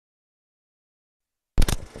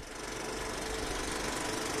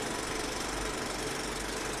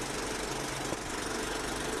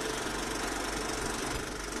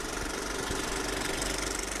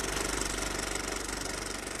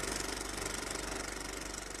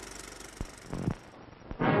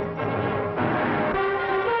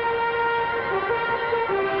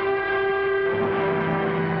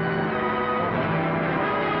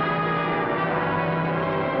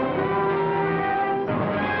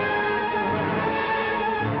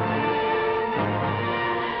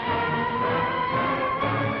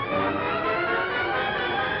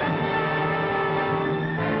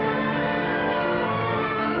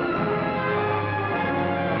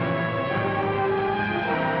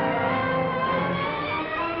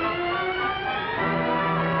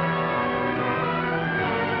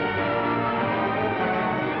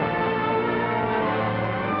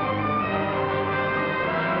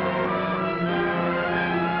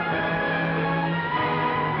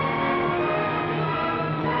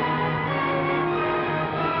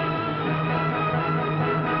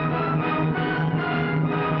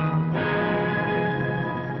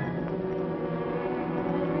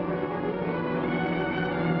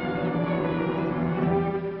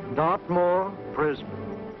Dartmoor prison,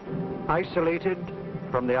 isolated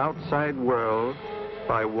from the outside world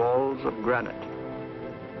by walls of granite.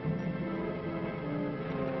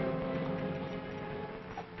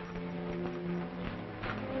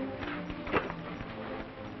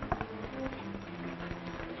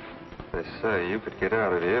 They say you could get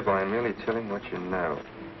out of here by merely telling what you know.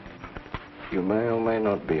 You may or may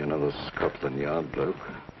not be another Scotland Yard bloke.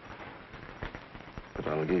 But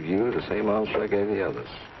I'll give you the same answer I gave the others.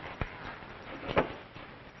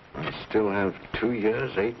 I still have 2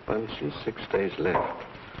 years, 8 months, and 6 days left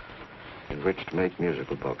in which to make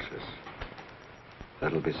musical boxes.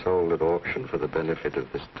 That'll be sold at auction for the benefit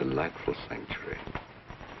of this delightful sanctuary.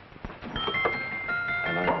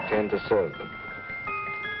 And I intend to serve them.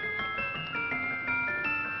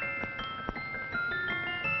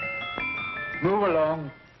 Move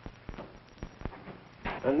along.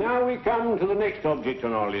 And now we come to the next object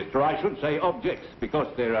on our list, or I should say objects,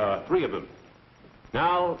 because there are 3 of them.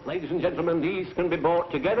 Now, ladies and gentlemen, these can be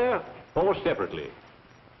bought together or separately.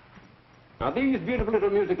 Now, these beautiful little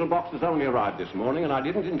musical boxes only arrived this morning, and I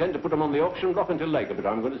didn't intend to put them on the auction block until later, but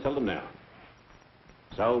I'm going to sell them now.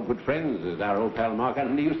 So, good friends, as our old pal Mark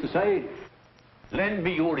Antony used to say, lend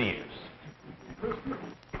me your ears.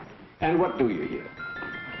 And what do you hear?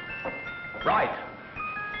 Right.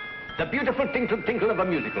 The beautiful tinkle tinkle of a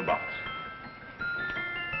musical box.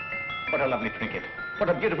 What a lovely trinket. What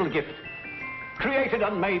a beautiful gift. Created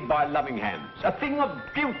and made by loving hands. A thing of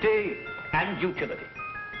beauty and utility.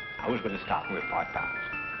 Now, who's going to start with £5?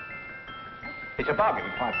 It's a bargain,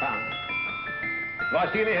 £5. Do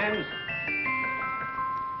I see any hands?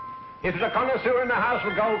 If there's a connoisseur in the house,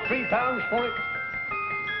 we'll go £3 for it.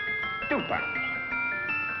 £2.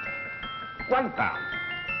 £1.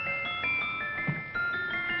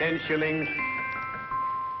 10 shillings.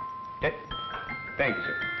 Thank you,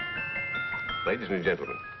 sir. Ladies and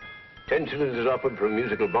gentlemen, 10 shillings is offered for a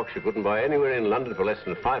musical box you couldn't buy anywhere in London for less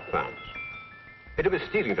than £5. It'd be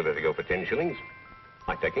stealing to let it go for 10 shillings.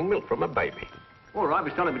 Like taking milk from a baby. All right,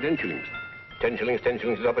 we're selling for 10 shillings. 10 shillings, 10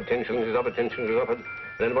 shillings is offered, 10 shillings is offered, 10 shillings is offered.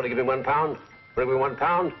 Does anybody give me £1? Bring me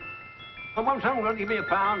 £1? Oh, won't someone give me a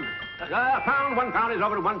 £1? £1, £1 is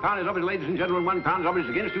offered, £1 is offered, ladies and gentlemen, £1 is offered. It's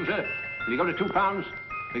against you, sir. Will you go to £2?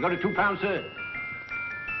 We go to £2, sir.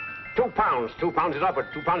 £2. £2 is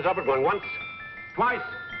offered. £2 is offered. Going once. Twice.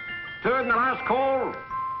 Third and the last call.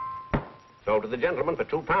 Sold to the gentleman for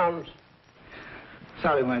 £2.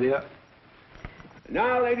 Sorry, my dear.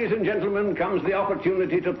 Now, ladies and gentlemen, comes the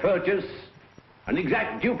opportunity to purchase an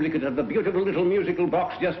exact duplicate of the beautiful little musical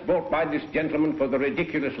box just bought by this gentleman for the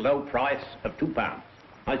ridiculous low price of £2. Now,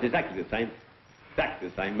 it's exactly the same. Exactly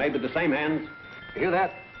the same. Made with the same hands. You hear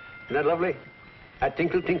that? Isn't that lovely? That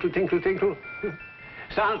tinkle, tinkle, tinkle, tinkle.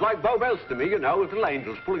 Sounds like Bow Bells to me, you know, with little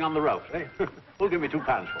angels pulling on the ropes, eh? Who'll give me £2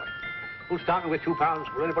 for it? Who's starting with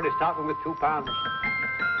 £2? Will anybody starting with £2? Oh,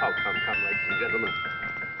 come, ladies and gentlemen.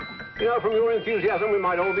 You know, from your enthusiasm, we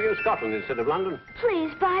might all be in Scotland instead of London.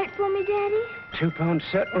 Please buy it for me, Daddy. £2,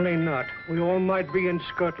 certainly not. We all might be in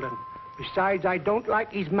Scotland. Besides, I don't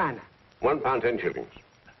like his manner. £1, 10 shillings.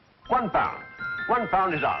 £1.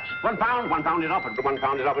 £1 is ours. £1 is offered.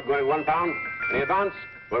 £1 is offered, going £1. Any advance?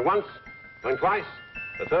 Going once, going twice.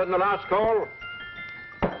 The third and the last call.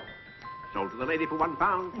 Sold to the lady for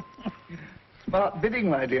 £1. Smart bidding,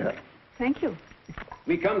 my dear. Thank you.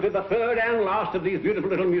 We come to the third and last of these beautiful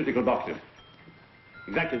little musical boxes.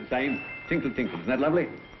 Exactly the same. Tinkle, tinkle. Isn't that lovely?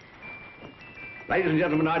 Ladies and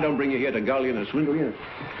gentlemen, I don't bring you here to gull you and swindle you.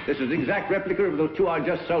 This is the exact replica of those 2 I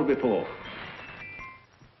just sold before.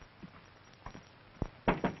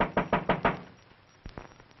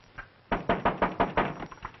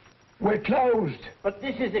 We're closed. But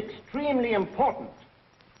this is extremely important.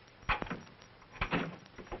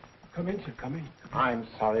 Come in, sir, come in. I'm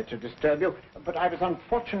sorry to disturb you, but I was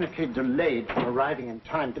unfortunately delayed from arriving in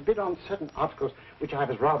time to bid on certain articles which I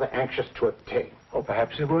was rather anxious to obtain. Oh,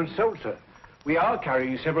 perhaps they weren't sold, sir. We are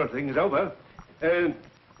carrying several things over.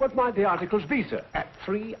 What might the articles be, sir?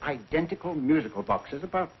 3 identical musical boxes,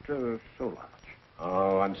 about so large.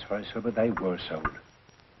 Oh, I'm sorry, sir, but they were sold.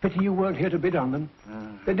 Pity you weren't here to bid on them.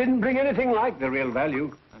 They didn't bring anything like the real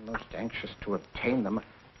value. I'm most anxious to obtain them.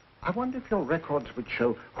 I wonder if your records would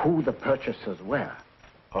show who the purchasers were.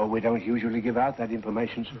 Oh, we don't usually give out that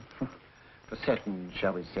information, sir. For certain,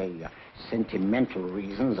 shall we say, sentimental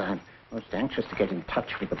reasons, I'm most anxious to get in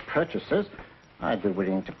touch with the purchasers. I'd be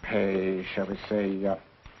willing to pay, shall we say,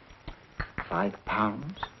 £5.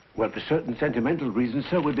 Well, for certain sentimental reasons,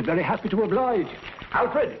 sir, we'd be very happy to oblige.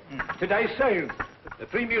 Alfred, today's sale. The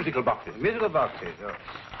 3 musical boxes. Musical boxes, oh.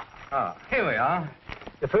 Ah, here we are.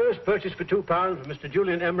 The first purchase for £2 from Mr.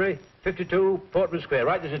 Julian Emery, 52 Portman Square.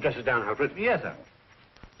 Write these addresses down, Alfred. Yes, sir.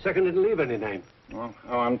 Second didn't leave any name. Oh,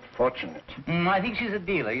 how unfortunate. I think she's a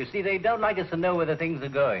dealer. You see, they don't like us to know where the things are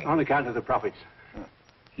going. On account of the profits.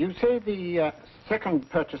 You say the second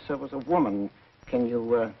purchaser was a woman. Can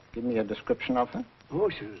you give me a description of her? Oh,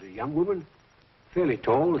 she was a young woman. Fairly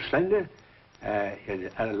tall, slender. Had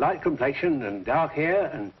a light complexion and dark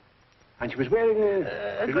hair, and she was wearing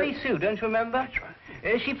A grey suit, don't you remember? That's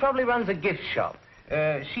right. She probably runs a gift shop.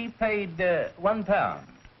 She paid £1.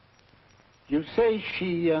 You say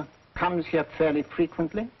she comes here fairly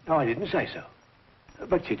frequently? No, I didn't say so.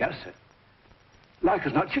 But she does, sir. Like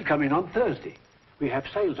as not, she'll come in on Thursday. We have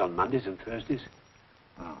sales on Mondays and Thursdays.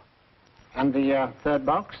 Oh. And the third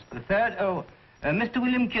box? The third, Mr.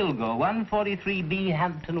 William Kilgore, 143B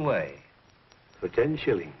Hampton Way. For 10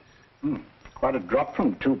 shillings. Quite a drop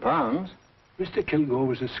from £2. Mr. Kilgore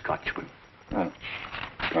was a Scotchman. Oh.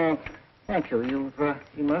 Thank you. You've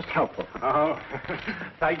been most helpful. Oh,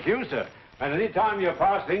 thank you, sir. And any time you're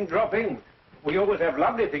passing, dropping, we always have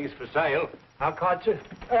lovely things for sale. How kind, sir?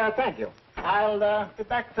 Thank you. I'll be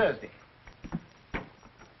back Thursday.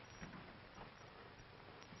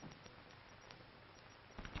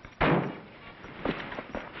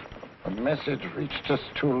 The message reached us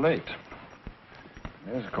too late.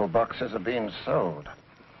 Musical boxes are being sold.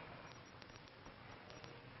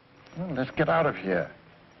 Well, let's get out of here.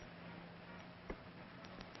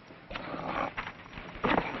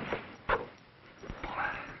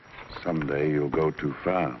 Someday you'll go too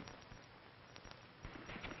far.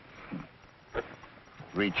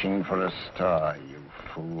 Reaching for a star, you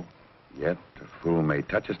fool. Yet a fool may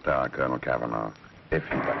touch a star, Colonel Cavanaugh, if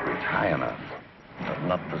he but reach high enough. But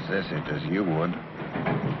not possess it as you would.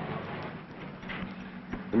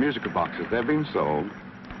 The musical boxes, they're being sold.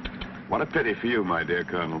 What a pity for you, my dear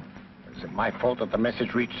Colonel. Is it my fault that the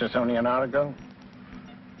message reached us only an hour ago?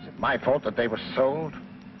 Is it my fault that they were sold?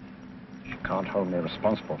 You can't hold me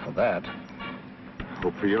responsible for that.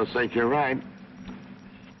 Hope for your sake you're right.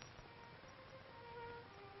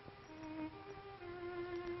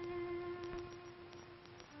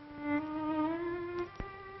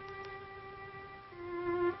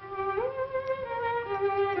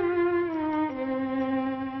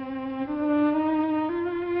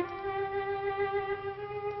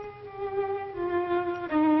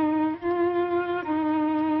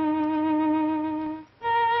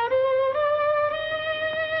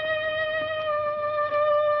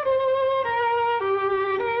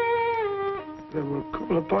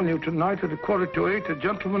 Upon you tonight at 7:45, a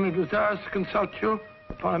gentleman who desires to consult you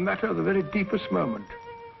upon a matter of the very deepest moment.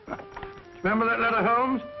 Remember that letter,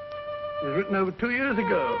 Holmes? It was written over 2 years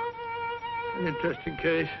ago. An interesting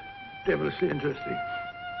case, devilishly interesting.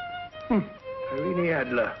 Irene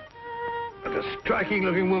Adler. What a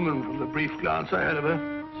striking-looking woman from the brief glance I had of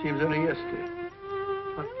her. Seems only yesterday.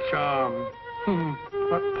 What charm.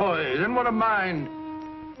 What poise, and what a mind.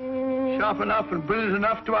 Sharp enough and brilliant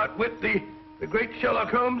enough to outwit the great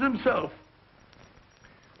Sherlock Holmes himself.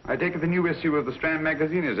 I take it the new issue of the Strand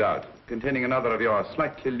magazine is out, containing another of your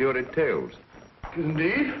slightly lurid tales. It is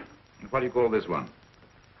indeed. What do you call this one?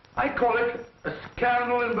 I call it A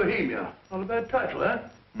Scandal in Bohemia. Not a bad title, eh?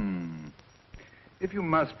 If you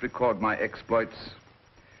must record my exploits,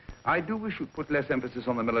 I do wish you'd put less emphasis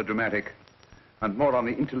on the melodramatic and more on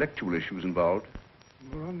the intellectual issues involved.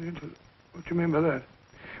 More on the what do you mean by that?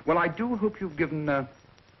 Well, I do hope you've given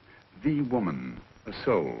the woman a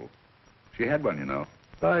soul. She had one, you know.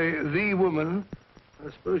 By the woman, I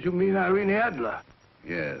suppose you mean Irene Adler.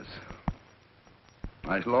 Yes.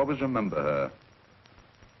 I shall always remember her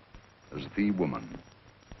as the woman.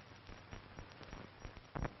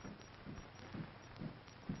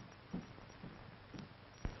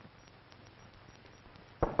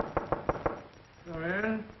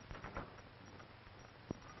 Dorian?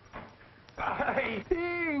 I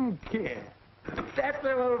think. That's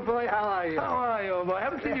old boy. How are you? How are you, old boy? I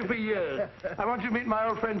haven't seen you for years. I want you to meet my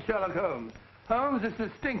old friend Sherlock Holmes. Holmes, this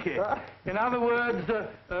is Stinky. In other words,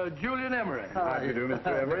 Julian Emery. How do you do,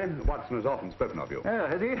 Mr. Emery? Watson has often spoken of you. Oh,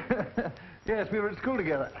 has he? Yes, we were at school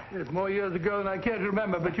together. Yes, more years ago than I care to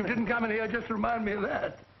remember, but you didn't come in here just to remind me of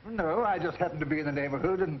that. No, I just happened to be in the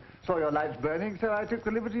neighborhood and saw your lights burning, so I took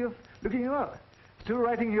the liberty of looking you up. Still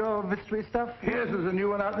writing your mystery stuff? Yes, there's a new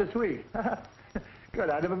one out this week. Good,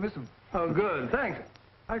 I never miss them. Oh, good, thanks.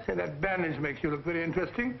 I say that bandage makes you look very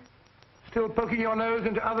interesting. Still poking your nose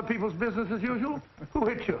into other people's business as usual? Who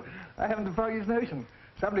hit you? I haven't the foggiest notion.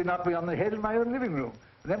 Somebody knocked me on the head in my own living room,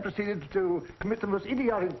 and then proceeded to commit the most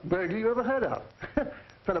idiotic burglary you ever heard of.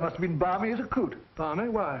 Fellow must have been balmy as a coot. Balmy?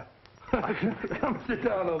 Why? Come sit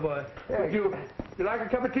down, old boy. Would you like a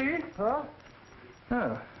cup of tea? Huh?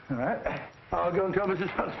 Oh, all right. I'll go and tell Mrs.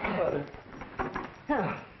 Hudson about it.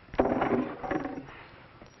 Yeah.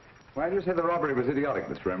 Why do you say the robbery was idiotic,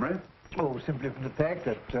 Mr. Emery? Oh, simply from the fact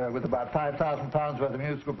that with about £5,000 worth of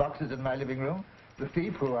musical boxes in my living room, the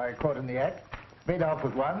thief, who I caught in the act, made off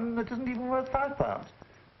with one that isn't even worth £5.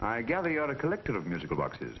 I gather you're a collector of musical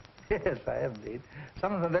boxes. Yes, I am indeed.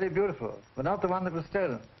 Some of them very beautiful, but not the one that was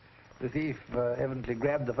stolen. The thief evidently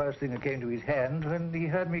grabbed the first thing that came to his hand when he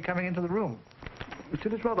heard me coming into the room.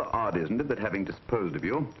 Still, it's rather odd, isn't it, that having disposed of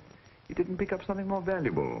you, he didn't pick up something more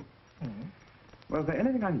valuable. Mm-hmm. Was there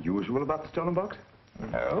anything unusual about the stolen box?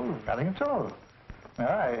 No, nothing at all.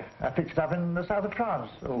 No, I picked it up in the south of France,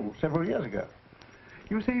 several years ago.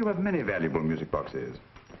 You say you have many valuable music boxes,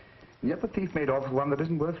 and yet the thief made off with one that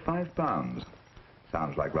isn't worth £5.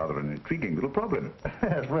 Sounds like rather an intriguing little problem.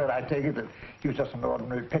 Well, I take it that he was just an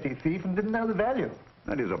ordinary petty thief and didn't know the value.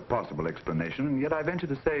 That is a possible explanation, and yet I venture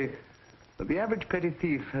to say that the average petty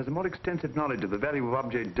thief has a more extensive knowledge of the value of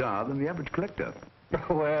objets d'art than the average collector.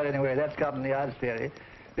 Well, anyway, that's Scotland Yard's theory.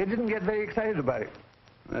 They didn't get very excited about it.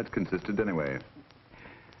 That's consistent anyway.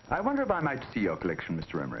 I wonder if I might see your collection,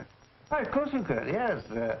 Mr. Emery. Why, of course you could, yes.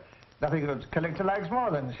 Nothing a collector likes more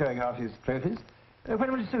than showing off his trophies. When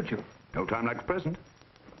would it suit you? No time like the present.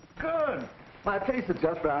 Good. My place is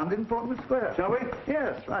just round in Portman Square. Shall we?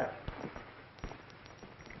 Yes, right.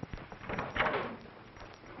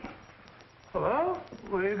 Hello?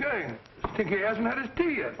 Where are you going? Stinky hasn't had his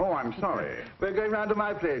tea yet. Oh, I'm sorry. We're going round to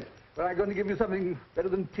my place, where I'm going to give you something better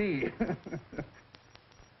than tea.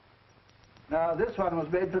 Now, this one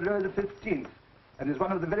was made for Louis XV, and is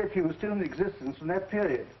one of the very few still in existence from that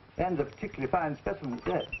period, and a particularly fine specimen at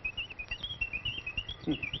that.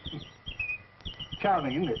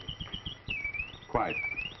 Charming, isn't it? Quite.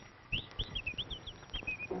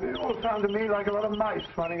 They all sound to me like a lot of mice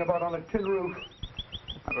running about on a tin roof.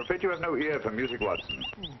 I'm afraid you have no ear for music, Watson.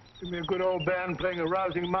 Give me a good old band playing a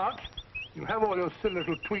rousing march. You have all your silly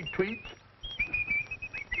little tweets.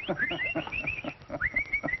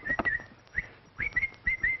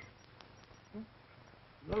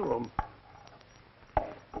 No room.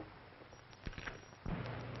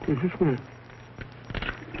 Is this me?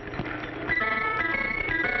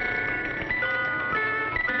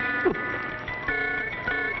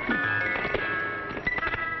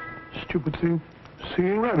 Stupid thing.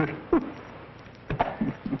 Singing rabbit.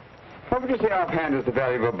 What would you say offhand is the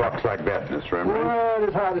value of a box like that, Mr. Emery? Well,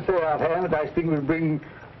 it's hard to say offhand, but I think it would bring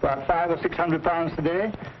about £500 or £600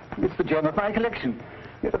 today. It's the gem of my collection.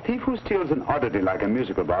 Yet a thief who steals an oddity like a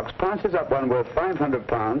musical box passes up one worth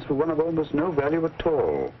 £500 for one of almost no value at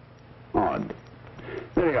all. Odd.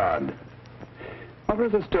 Very odd. What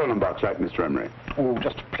was a stolen box like, Mr. Emery? Oh,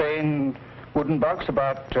 just a plain wooden box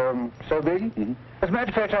about so big. Mm-hmm. As a matter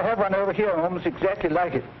of fact, I have one over here almost exactly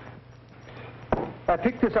like it. I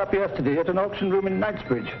picked this up yesterday at an auction room in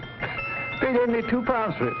Knightsbridge. Paid only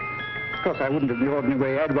 £2 for it. Of course, I wouldn't in the ordinary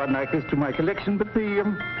way add one like this to my collection, but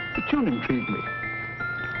the tune intrigued me.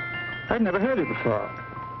 I'd never heard it before.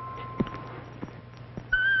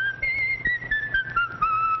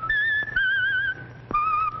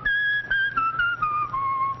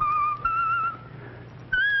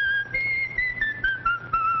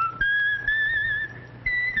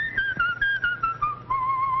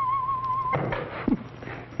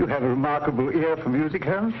 You have a remarkable ear for music,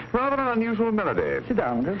 Holmes. Rather an unusual melody. Sit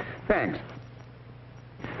down, Will. Thanks.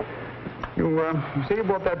 You say you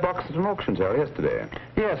bought that box at an auction sale yesterday?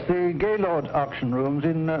 Yes, the Gaylord auction rooms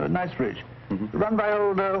in Knightsbridge. Mm-hmm. Run by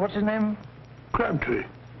old, what's his name? Crabtree.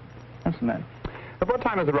 That's the man. At what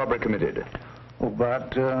time was the robbery committed? Oh,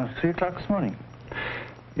 about 3 o'clock this morning.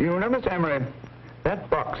 You know, Mr. Emery, that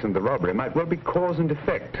box and the robbery might well be cause and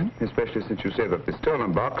effect, especially since you say that the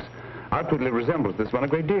stolen box outwardly resembles this one a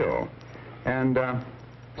great deal. And,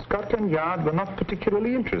 Scotland Yard were not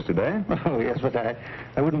particularly interested, eh? Oh, yes, but I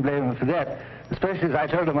wouldn't blame them for that, especially as I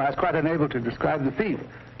told them I was quite unable to describe the thief,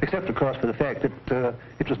 except, of course, for the fact that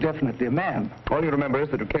it was definitely a man. All you remember is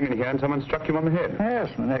that you came in here and someone struck you on the head. Yes,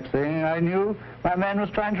 and the next thing I knew, my man was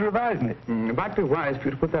trying to revive me. It might be wise for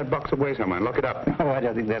you to put that box away somewhere and lock it up. Oh, I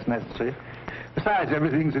don't think that's necessary. Besides,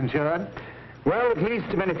 everything's insured. Well, at least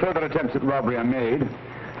if any further attempts at robbery are made,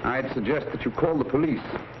 I'd suggest that you call the police,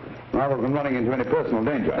 rather than running into any personal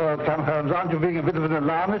danger. Oh, come, Holmes, aren't you being a bit of an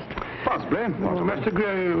alarmist? Possibly. Well, Mr.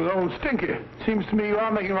 Gray, with old Stinky. Seems to me you are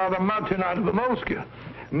making rather a mountain out of a molehill.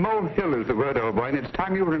 Molehill is the word, old boy, and it's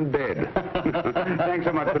time you were in bed. Thanks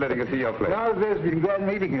so much for letting us see your place. Now, it's been glad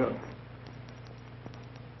meeting you.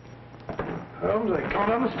 Holmes, I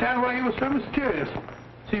can't understand why you were so mysterious.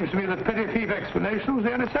 Seems to me that petty thief explanation was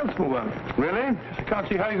the only sensible one. Really? I can't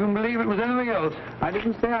see how you can believe it was anything else. I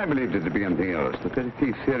didn't say I believed it to be anything else. The petty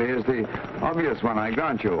thief theory is the obvious one, I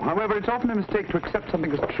grant you. However, it's often a mistake to accept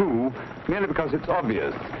something as true merely because it's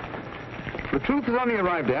obvious. The truth is only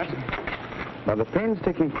arrived at by the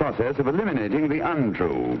painstaking process of eliminating the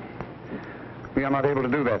untrue. We are not able to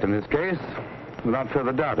do that in this case without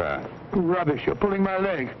further data. Rubbish, you're pulling my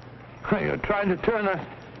leg. You're trying to turn a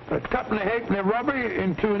cut and a halfpenny robbery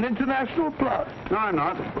into an international plot. No, I'm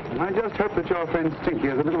not. I just hope that your friend Stinky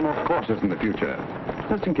is a little more cautious in the future,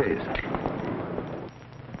 just in case.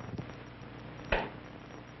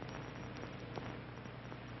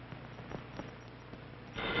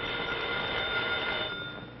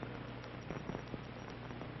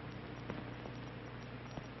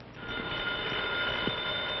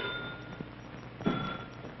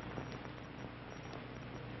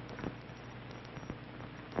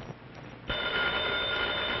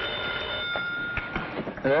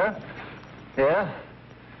 Yeah?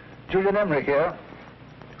 Julian Emery here.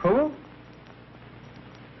 Who?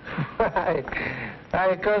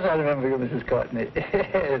 Of course I remember you, Mrs. Courtney.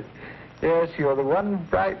 Yes, you're the one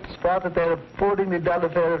bright spot at that appallingly dull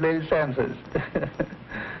affair of Lady Sansa's.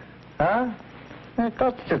 Huh? Of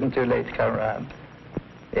course it isn't too late to come around.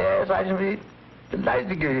 Yes, I shall be delighted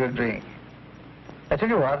to give you a drink. I tell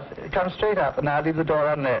you what, come straight up and I'll leave the door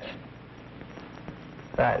unlatched.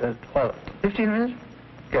 Right, well, 15 minutes?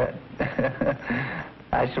 Good.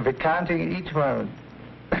 I shall be counting each moment.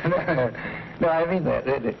 No, I mean that,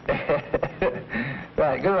 really.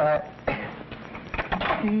 Right, goodbye.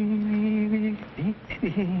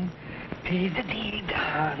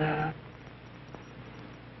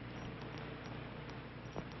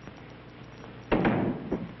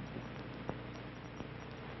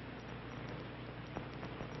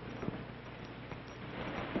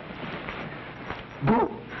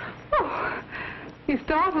 You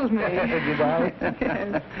startled me. Did I?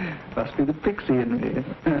 Yes. Must be the pixie in me.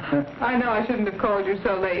 I know I shouldn't have called you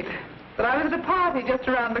so late, but I was at a party just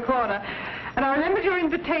around the corner, and I remembered your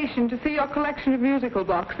invitation to see your collection of musical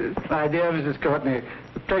boxes. My dear Mrs. Courtney,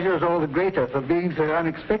 the pleasure is all the greater for being so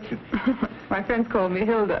unexpected. My friends call me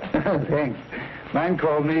Hilda. Thanks. Mine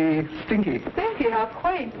call me Stinky. Thank you, how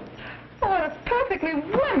quaint. Oh, what a perfectly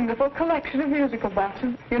wonderful collection of musical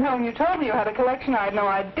boxes. You know, when you told me you had a collection, I had no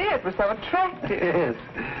idea it was so attractive. Yes.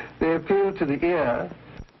 They appeal to the ear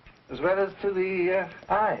as well as to the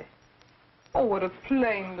eye. Oh, what a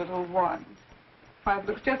plain little one. Why, it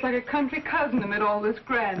looks just like a country cousin amid all this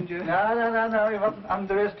grandeur. No. You mustn't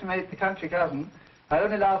underestimate the country cousin.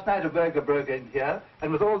 Only last night a burglar broke in here,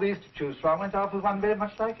 and with all these to choose from, went off with one very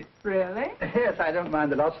much like it. Really? Yes, I don't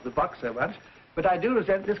mind the loss of the box so much, but I do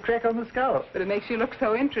resent this crack on the skull. But it makes you look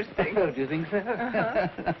so interesting. Oh, do you think so?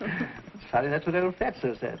 It's funny, that's what old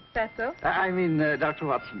Fatso said. Fatso? I mean, Dr.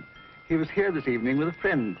 Watson. He was here this evening with a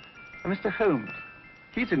friend, Mr. Holmes.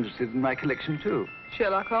 He's interested in my collection, too.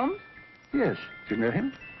 Sherlock Holmes? Yes. Do you know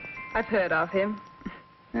him? I've heard of him.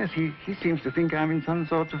 Yes, he seems to think I'm in some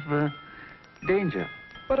sort of danger.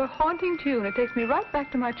 What a haunting tune. It takes me right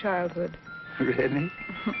back to my childhood. Really?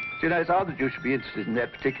 Do you know, it's odd that you should be interested in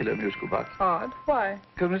that particular musical box. Odd? Why?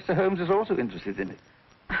 Because Mr. Holmes is also interested in it.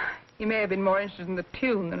 He may have been more interested in the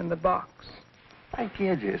tune than in the box. My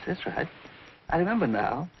dear, yes, that's right. I remember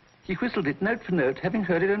now. He whistled it note for note, having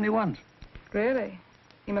heard it only once. Really?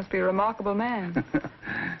 He must be a remarkable man.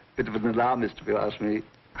 Bit of an alarmist, if you ask me.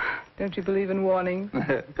 Don't you believe in warnings?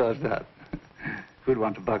 Of course not. Who'd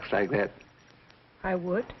want a box like that? I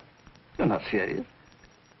would. You're not serious.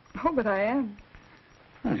 Oh, but I am.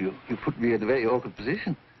 Well, you put me in a very awkward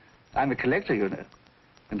position. I'm a collector, you know.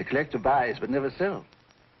 And the collector buys but never sells.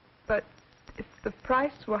 But if the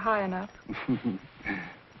price were high enough...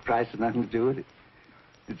 Price has nothing to do with it.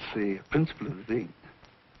 It's the principle of the thing.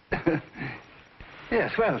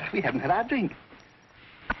 Yes, well, we haven't had our drink.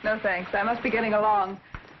 No, thanks. I must be getting along.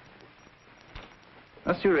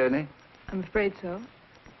 Must you really? I'm afraid so.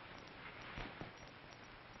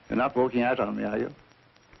 You're not walking out on me, are you?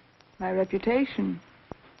 My reputation.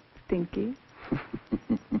 Stinky.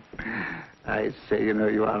 I say, you know,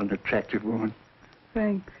 you are an attractive woman.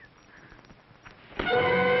 Thanks.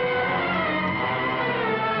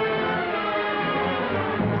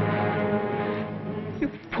 You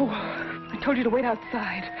fool. I told you to wait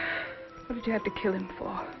outside. What did you have to kill him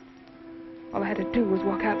for? All I had to do was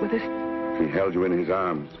walk out with this. He held you in his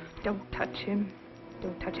arms. Don't touch him.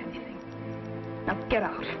 Don't touch anything. Now get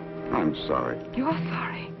out. I'm sorry. You're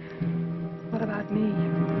sorry. What about me?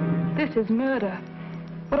 This is murder.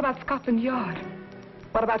 What about Scotland Yard?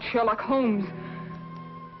 What about Sherlock Holmes?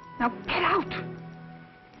 Now get out!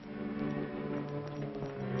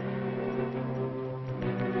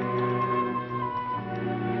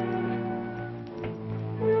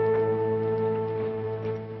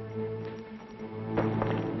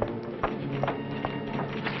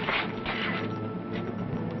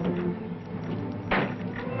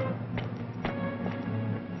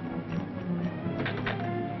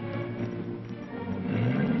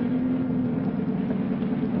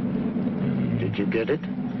 you get it?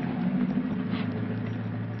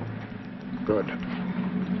 Good.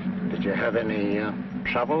 Did you have any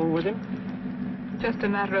trouble with him? Just a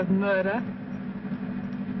matter of murder.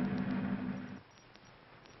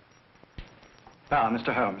 Ah,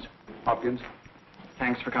 Mr. Holmes. Hopkins.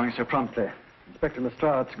 Thanks for coming so promptly. Inspector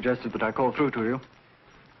Lestrade suggested that I call through to you.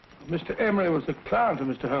 Mr. Emery was the client of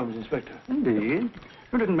Mr. Holmes, Inspector. Indeed.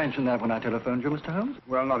 You didn't mention that when I telephoned you, Mr. Holmes.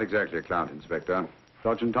 Well, not exactly a client, Inspector.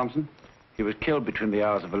 Sergeant Thompson? He was killed between the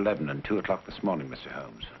hours of 11 and 2 o'clock this morning, Mr.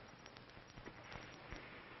 Holmes.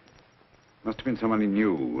 Must have been someone he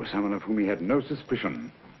knew, someone of whom he had no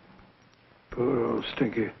suspicion. Poor old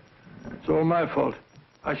Stinky. It's all my fault.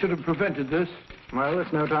 I should have prevented this. Well,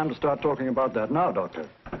 it's no time to start talking about that now, Doctor.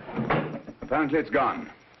 Apparently it's gone.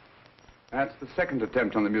 That's the second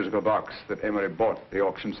attempt on the musical box that Emery bought at the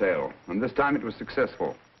auction sale. And this time it was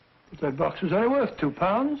successful. But that box was only worth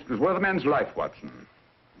 £2. It was worth a man's life, Watson.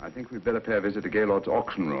 I think we'd better pay a visit to Gaylord's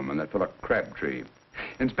auction room and that fellow Crabtree.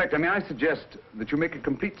 Inspector, may I suggest that you make a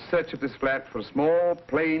complete search of this flat for a small,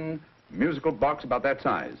 plain, musical box about that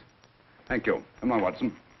size? Thank you. Come on,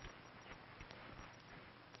 Watson.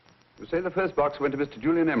 You say the first box went to Mr.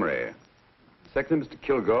 Julian Emery. The second to Mr.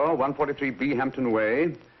 Kilgore, 143B Hampton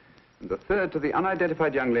Way. And the third to the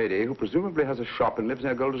unidentified young lady who presumably has a shop and lives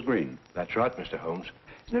near Golders Green. That's right, Mr. Holmes.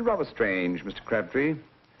 Isn't it rather strange, Mr. Crabtree,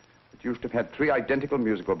 that you should have had 3 identical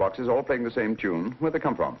musical boxes all playing the same tune? Where'd they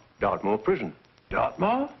come from? Dartmoor Prison.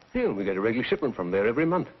 Dartmoor? Yeah, we get a regular shipment from there every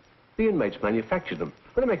month. The inmates manufacture them.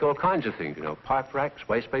 Well, they make all kinds of things, you know, pipe racks,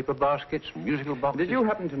 waste paper baskets, musical boxes. Did you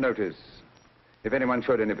happen to notice if anyone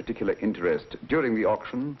showed any particular interest during the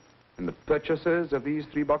auction in the purchasers of these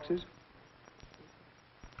 3 boxes?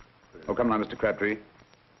 Oh, come now, Mr. Crabtree.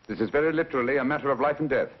 This is very literally a matter of life and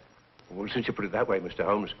death. Well, since you put it that way, Mr.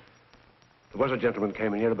 Holmes, there was a gentleman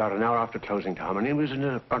came in here about an hour after closing time, and he was in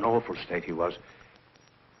an awful state, he was.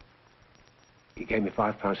 He gave me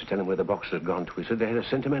 £5 to tell him where the boxes had gone to. He said they had a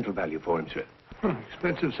sentimental value for him, sir.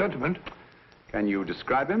 Expensive sentiment. Can you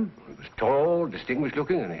describe him? He was tall, distinguished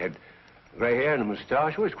looking, and he had grey hair and a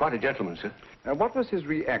moustache. He was quite a gentleman, sir. What was his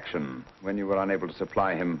reaction when you were unable to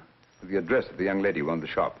supply him with the address of the young lady who owned the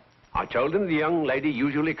shop? I told him the young lady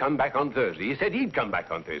usually come back on Thursday. He said he'd come back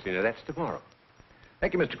on Thursday. Now, that's tomorrow.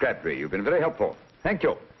 Thank you, Mr. Crabtree. You've been very helpful. Thank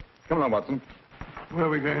you. Come along, Watson. Where are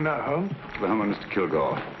we going now, Holmes? To the home of Mr.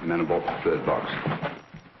 Kilgore, the man who bought the third box.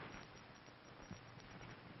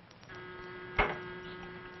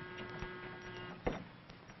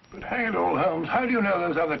 But hang it all, Holmes, how do you know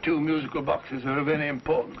those other 2 musical boxes are of any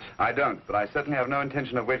importance? I don't, but I certainly have no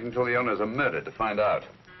intention of waiting until the owners are murdered to find out.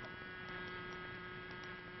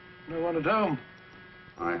 No one at home.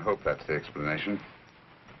 I hope that's the explanation.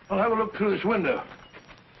 I'll have a look through this window.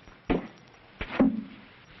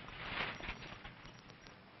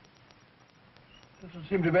 Doesn't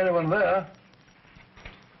seem to be anyone there.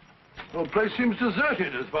 The whole place seems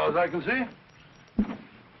deserted as far as I can see.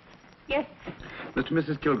 Yes. Mr. and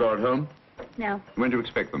Mrs. Kilgore at home? No. When do you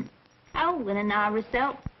expect them? Oh, in an hour or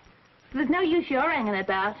so. There's no use you're hanging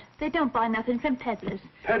about. They don't buy nothing from peddlers.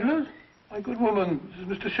 Peddlers? My good woman, this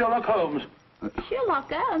is Mr. Sherlock Holmes. Sherlock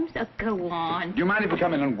Holmes? Oh, go on. Do you mind if we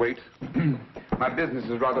come in and wait? My business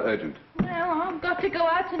is rather urgent. Well, I've got to go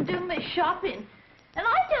out and do my shopping. And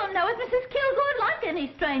I don't know if Mrs. Kilgore'd like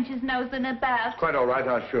any strangers nosing about. Quite all right,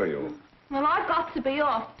 I assure you. Well, I've got to be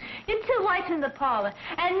off. It's too late in the parlor.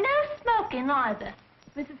 And no smoking either.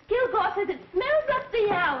 Mrs. Kilgore says it smells up the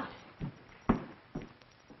house.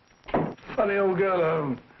 Funny old girl,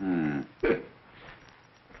 Holmes.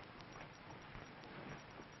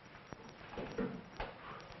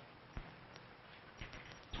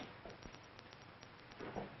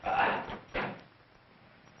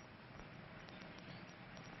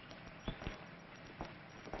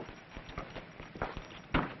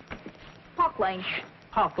 Park Lane.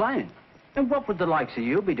 Park Lane? And what would the likes of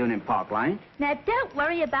you be doing in Park Lane? Now, don't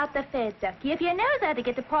worry about the fare, Ducky. If you know how to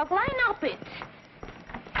get to Park Lane, up it.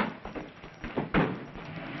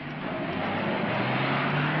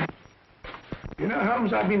 You know,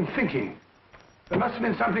 Holmes, I've been thinking. There must have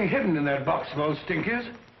been something hidden in that box of old Stinky's.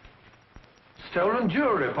 Stolen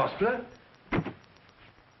jewelry, possibly.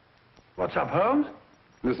 What's up, Holmes?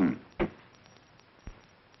 Listen.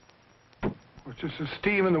 What's just the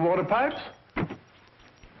steam in the water pipes?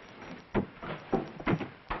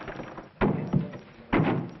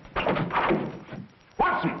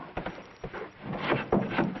 Watson!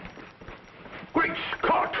 Great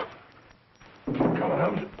Scott! Come on,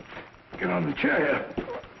 Holmes. Get on the chair here.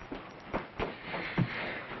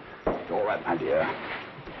 It's all right, my dear.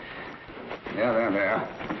 There.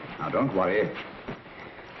 Now, don't worry.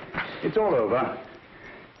 It's all over.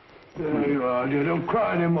 There you are, dear. Don't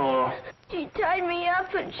cry anymore. She tied me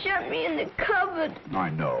up and shut me in the cupboard. I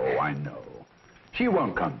know. She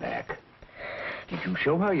won't come back. Did you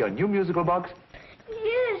show her your new musical box?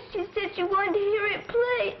 Yes, she said she wanted to hear it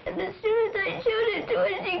play, and as soon as I showed it to her,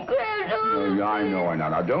 she grabbed hold of me. I know.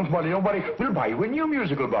 Now, don't worry. We'll buy you a new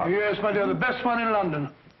musical box. Yes, my dear, the best one in London.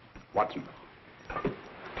 Watson.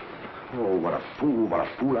 Oh, what a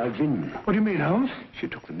fool I've been. What do you mean, Holmes? She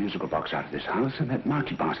took the musical box out of this house in that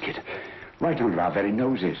market basket, right under our very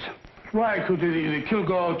noses. Why could the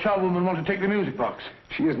Kilgore charwoman want to take the music box?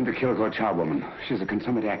 She isn't a Kilgore charwoman. She's a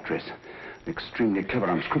consummate actress. An extremely clever,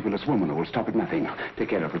 unscrupulous woman who will stop at nothing. Take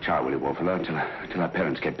care of the child, will you, Wolfella, till our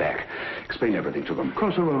parents get back. Explain everything to them. Of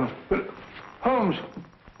course I will. But, Holmes,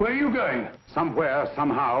 where are you going? Somewhere,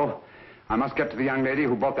 somehow. I must get to the young lady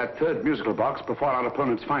who bought that third musical box before our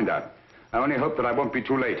opponents find her. I only hope that I won't be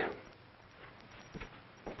too late.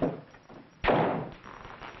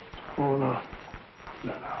 Oh, no.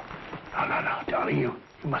 No, darling, you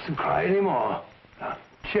mustn't cry anymore. Now,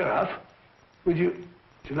 cheer up. Would you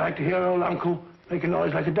like to hear old Uncle make a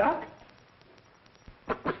noise like a duck?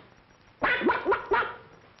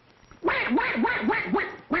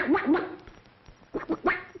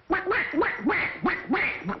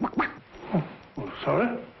 Oh,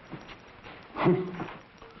 sorry.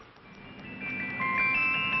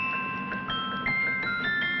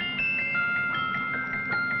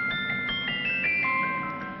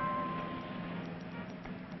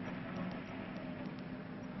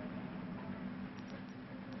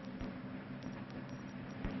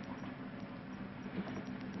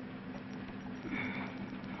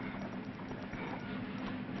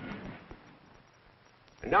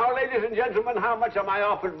 Now, ladies and gentlemen, how much am I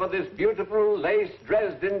offered for this beautiful lace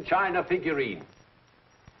Dresden china figurine?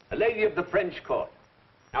 A lady of the French court.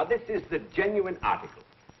 Now, this is the genuine article.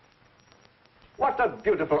 What a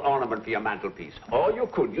beautiful ornament for your mantelpiece. Or you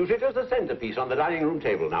could use it as a centerpiece on the dining room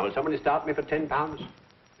table. Now, will somebody start me for £10? Will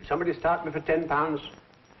somebody start me for £10?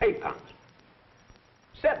 £8?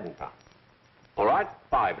 £7? All right,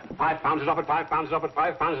 £5 is offered, £5 is offered,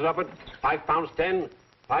 £5 is offered, £5.10,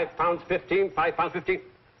 £5.15, £5.15.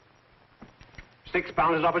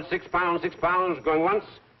 £6 is offered, £6, going once,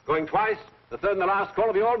 going twice. The third and the last call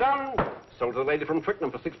will be all done. Sold to the lady from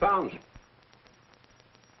Twickenham for £6.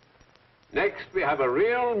 Next, we have a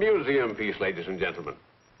real museum piece, ladies and gentlemen.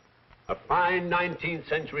 A fine 19th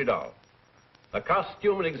century doll. A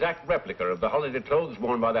costume and exact replica of the holiday clothes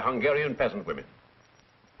worn by the Hungarian peasant women.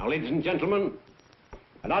 Now, ladies and gentlemen,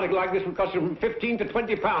 an article like this would cost you from £15 to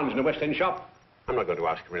 £20 in a West End shop. I'm not going to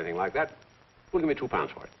ask for anything like that. Who'll give me £2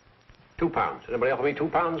 for it? £2. Does anybody offer me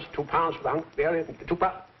 £2? £2 for the Hungarian?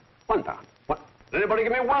 £2? £1. What? Does anybody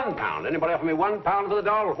give me £1? Anybody offer me £1 for the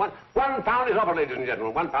doll? £1 is offered, ladies and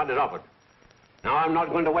gentlemen. £1 is offered. Now, I'm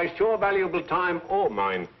not going to waste your valuable time or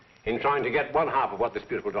mine in trying to get one half of what this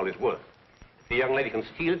beautiful doll is worth. If the young lady can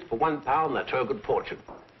steal it for £1, that's her good fortune.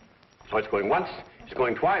 So it's going once, it's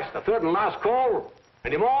going twice, the third and last call.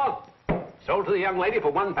 Any more? Sold to the young lady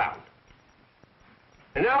for £1.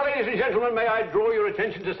 And now, ladies and gentlemen, may I draw your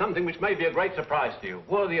attention to something which may be a great surprise to you,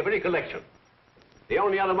 worthy of any collection. The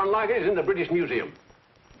only other one like it is in the British Museum.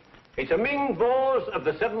 It's a Ming vase of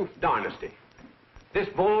the 7th dynasty. This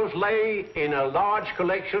vase lay in a large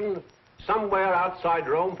collection somewhere outside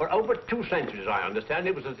Rome for over 2 centuries, I understand.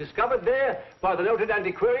 It was discovered there by the noted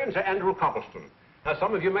antiquarian, Sir Andrew Coppleston. Now,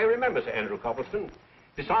 some of you may remember Sir Andrew Coppleston.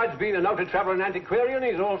 Besides being a noted traveller and antiquarian,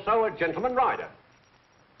 he's also a gentleman rider.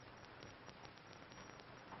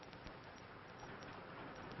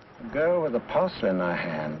 The girl with the parcel in her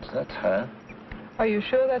hand, that's her. Are you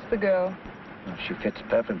sure that's the girl? Well, she fits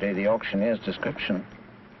perfectly the auctioneer's description.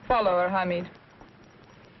 Follow her, Hamid.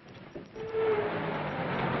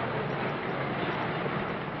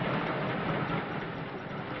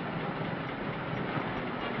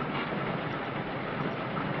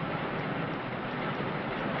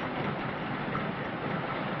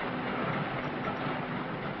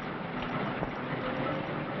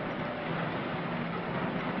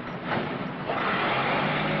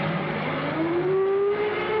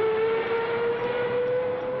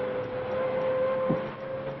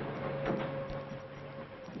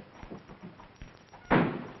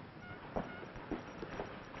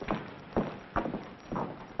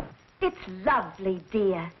 Lovely,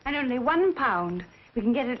 dear. And only £1. We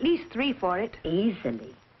can get at least 3 for it.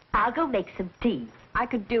 Easily. I'll go make some tea. I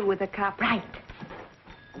could do with a cup. Right.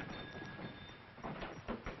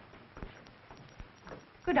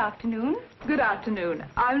 Good afternoon. Good afternoon.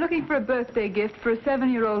 I'm looking for a birthday gift for a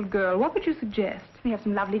 7-year-old girl. What would you suggest? We have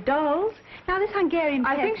some lovely dolls. Now, this Hungarian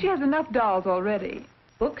I think she has enough dolls already.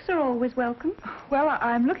 Books are always welcome. Well,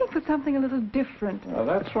 I'm looking for something a little different. Oh,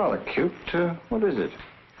 that's rather cute. What is it?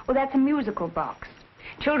 Well, that's a musical box.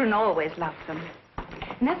 Children always love them.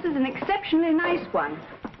 And this is an exceptionally nice one.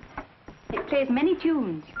 It plays many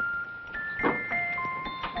tunes.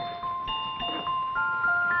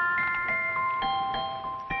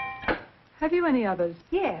 Have you any others?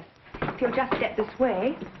 Yes. If you'll just step this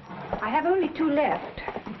way. I have only 2 left.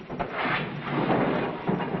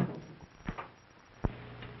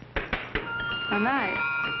 How nice.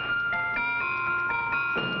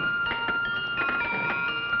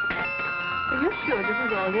 Are you sure this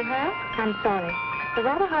is all you have? I'm sorry. They're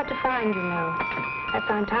rather hard to find, you know. That's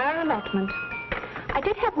our entire allotment. I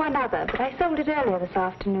did have one other, but I sold it earlier this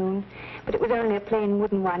afternoon. But it was only a plain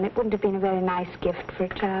wooden one. It wouldn't have been a very nice gift for a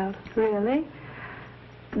child. Really?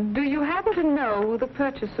 Do you happen to know who the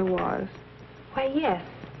purchaser was? Why, yes.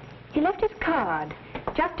 He left his card,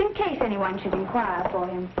 just in case anyone should inquire for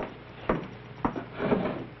him.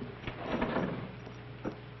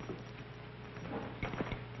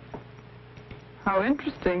 How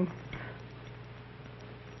interesting.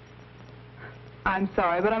 I'm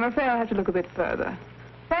sorry, but I'm afraid I'll have to look a bit further.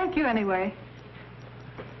 Thank you anyway.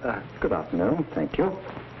 Good afternoon. Thank you.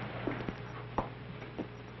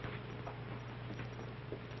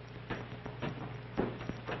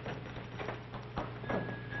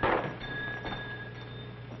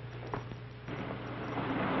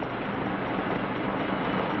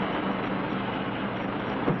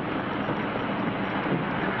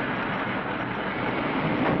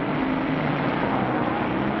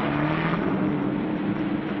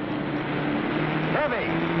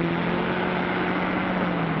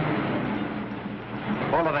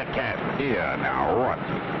 Follow that cab. Here, now, what?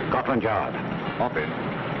 Scotland Yard. Hop in.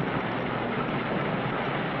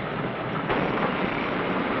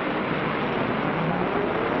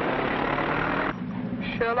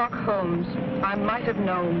 Sherlock Holmes. I might have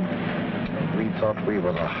known. We thought we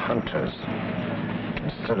were the hunters,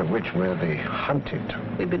 instead of which we're the hunted.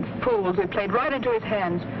 We've been fools. We played right into his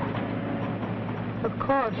hands. Of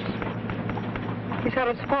course. He's had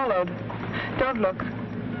us followed. Don't look.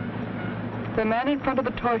 The man in front of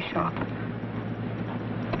the toy shop.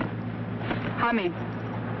 Hamid.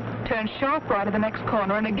 Turn sharp right at the next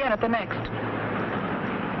corner and again at the next.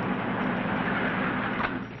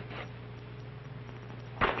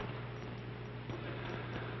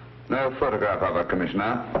 No photograph of her,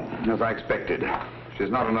 Commissioner, as I expected. She's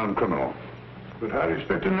not a known criminal. But how do you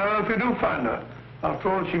expect to know if you do find her? After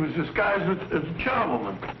all, she was disguised as a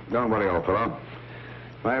charwoman. Don't worry, old fellow.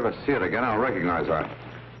 If I ever see her again, I'll recognize her.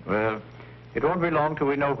 Well, it won't be long till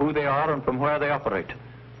we know who they are and from where they operate.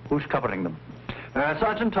 Who's covering them?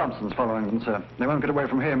 Sergeant Thompson's following them, sir. They won't get away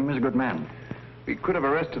from him. He's a good man. We could have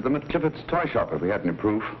arrested them at Clifford's toy shop if we had any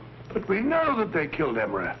proof. But we know that they killed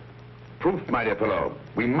Emery. Proof, my dear fellow.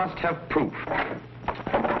 We must have proof.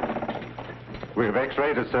 We've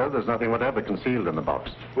x-rayed it, sir. There's nothing whatever concealed in the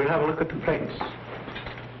box. We'll have a look at the plates.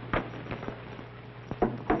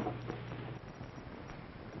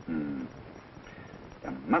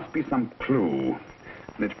 There must be some clue.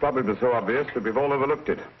 And it's probably so obvious that we've all overlooked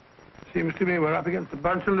it. Seems to me we're up against a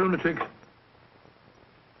bunch of lunatics.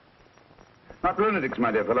 Not lunatics,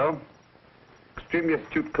 my dear fellow. Extremely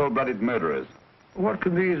astute, cold-blooded murderers. What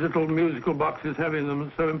can these little musical boxes have in them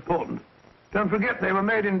that's so important? Don't forget, they were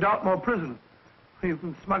made in Dartmoor prison. You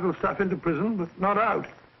can smuggle stuff into prison, but not out.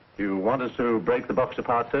 You want us to break the box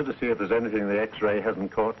apart, sir, to see if there's anything the X-ray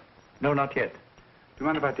hasn't caught? No, not yet. Do you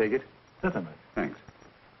mind if I take it? Certainly. Thanks.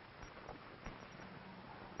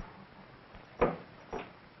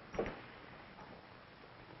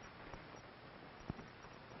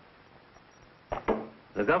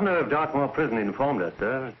 The governor of Dartmoor Prison informed us,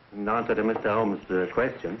 sir, in answer to Mr. Holmes'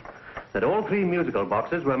 question, that all 3 musical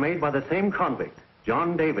boxes were made by the same convict,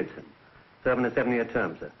 John Davidson, serving a 7-year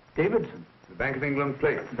term, sir. Davidson? The Bank of England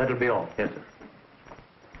plate. That'll be all. Yes, sir.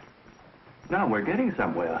 Now we're getting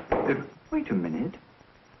somewhere. Wait a minute.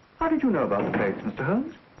 How did you know about the plates, Mr.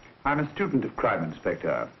 Holmes? I'm a student of crime,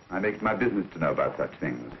 Inspector. I make it my business to know about such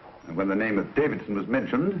things. And when the name of Davidson was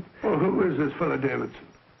mentioned... Well, who is this fellow Davidson?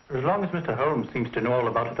 As long as Mr. Holmes seems to know all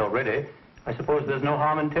about it already, I suppose there's no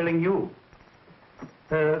harm in telling you.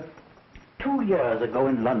 2 years ago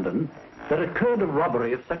in London, there occurred a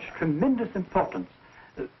robbery of such tremendous importance,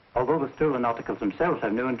 although the stolen articles themselves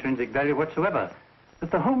have no intrinsic value whatsoever,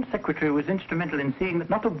 that the Home Secretary was instrumental in seeing that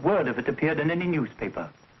not a word of it appeared in any newspaper.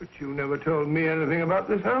 But you never told me anything about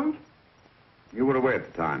this, Holmes. You were away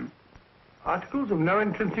at the time. Articles of no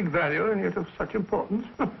intrinsic value and yet of such importance?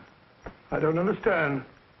 I don't understand.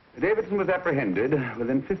 Davidson was apprehended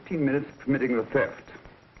within 15 minutes of committing the theft.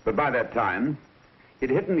 But by that time, He'd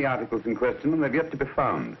hidden the articles in question, and they've yet to be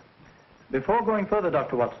found. Before going further,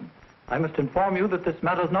 Dr. Watson, I must inform you that this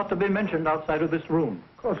matter is not to be mentioned outside of this room.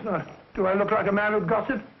 Of course not. Do I look like a man who'd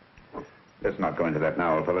gossip? Let's not go into that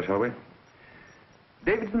now, old fellow, shall we?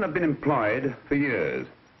 Davidson had been employed for years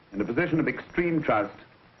in a position of extreme trust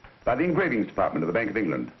by the engravings department of the Bank of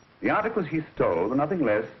England. The articles he stole were nothing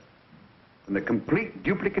less than the complete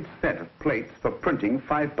duplicate set of plates for printing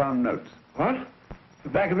 £5 notes. What? The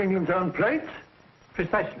Bank of England's own plates?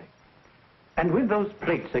 Precisely. And with those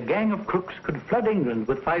plates, a gang of crooks could flood England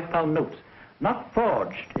with £5 notes, not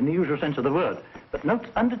forged in the usual sense of the word, but notes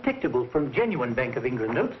undetectable from genuine Bank of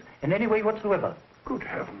England notes in any way whatsoever. Good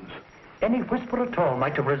heavens. Any whisper at all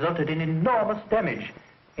might have resulted in enormous damage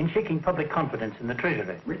in shaking public confidence in the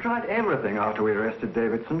Treasury. We tried everything after we arrested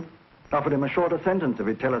Davidson. Offered him a shorter sentence if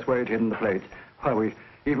he'd tell us where he'd hidden the plates. Why, we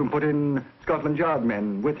even put in Scotland Yard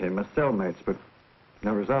men with him as cellmates, but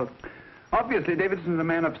no result. Obviously, Davidson's a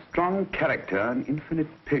man of strong character and infinite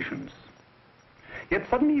patience. Yet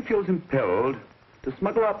suddenly he feels impelled to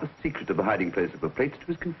smuggle out the secret of the hiding place of the plates to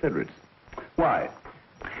his confederates. Why?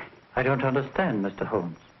 I don't understand, Mr.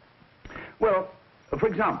 Holmes. Well, for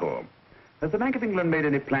example, has the Bank of England made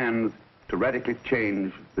any plans to radically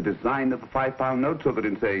change the design of the £5 note so that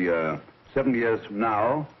in, say, 7 years from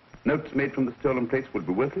now, notes made from the stolen plates would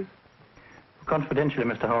be worthless? Confidentially,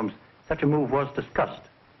 Mr. Holmes, such a move was discussed.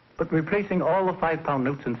 But replacing all the £5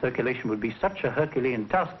 notes in circulation would be such a Herculean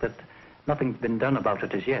task that nothing's been done about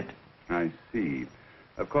it as yet. I see.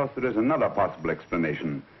 Of course, there is another possible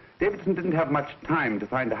explanation. Davidson didn't have much time to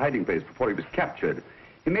find a hiding place before he was captured.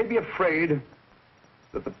 He may be afraid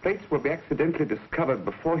that the plates will be accidentally discovered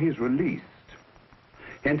before he's released.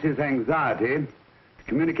 Hence his anxiety to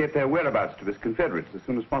communicate their whereabouts to his confederates as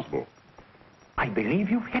soon as possible. I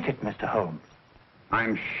believe you've hit it, Mr. Holmes.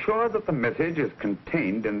 I'm sure that the message is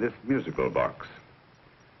contained in this musical box.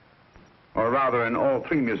 Or rather, in all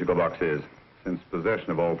 3 musical boxes, since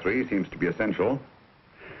possession of all 3 seems to be essential.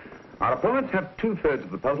 Our opponents have 2/3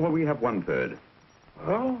 of the puzzle, we have 1/3.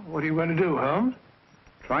 Well, what are you going to do, Holmes?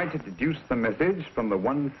 Try to deduce the message from the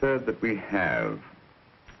 1/3 that we have.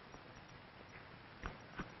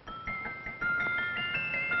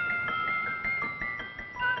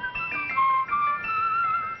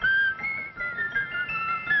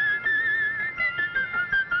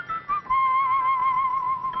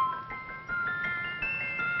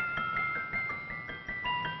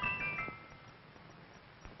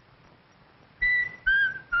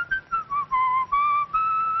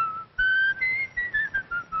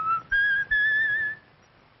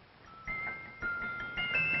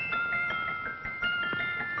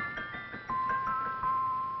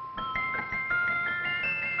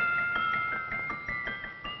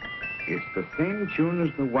 It's the same tune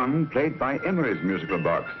as the one played by Emery's musical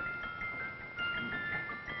box.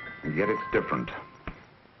 And yet it's different.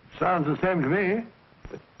 Sounds the same to me.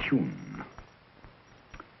 The tune.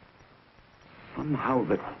 Somehow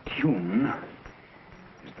the tune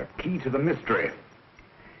is the key to the mystery.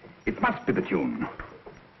 It must be the tune.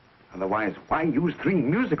 Otherwise, why use 3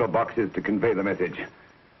 musical boxes to convey the message?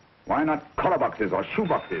 Why not collar boxes or shoe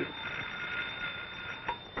boxes?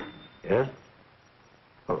 Yes?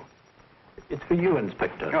 Oh. It's for you,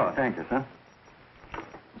 Inspector. Oh, thank you, sir.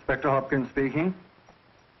 Inspector Hopkins speaking.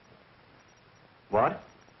 What?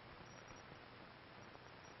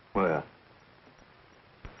 Where?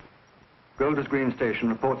 Golders Green Station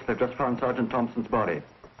reports they've just found Sergeant Thompson's body.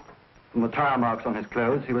 From the tire marks on his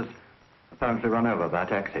clothes, he was apparently run over by a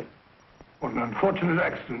taxi. What an unfortunate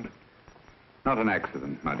accident. Not an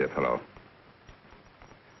accident, my dear fellow.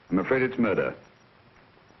 I'm afraid it's murder.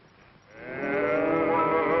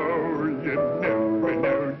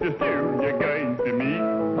 Just who you're going to meet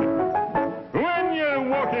when you're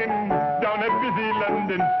walking down a busy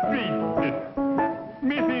London street.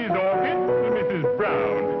 Mrs. Orchid, Mrs.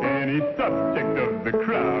 Brown, any subject of the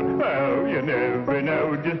crowd. Oh, you never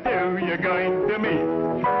know just who you're going to meet.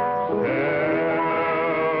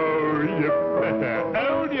 So you better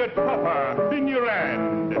hold your topper in your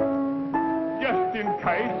hand, just in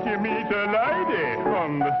case you meet a lady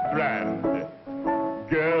on the Strand.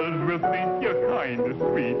 Girls will think you're kind of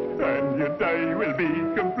sweet, and your day will be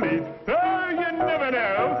complete. Oh, you never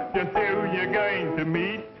know just who you're going to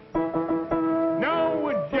meet. Now,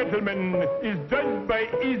 a gentleman is judged by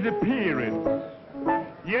his appearance.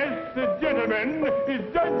 Yes, a gentleman is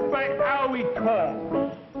judged by how he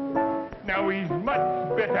talks. Now, he's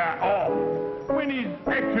much better off when he's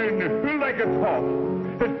acting like a top,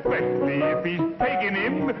 especially if he's taking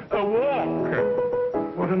him a walk.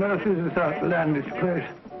 What on earth is this outlandish place?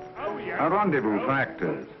 A rendezvous for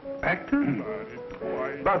actors. Actors?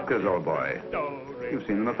 Buskers, old boy. You've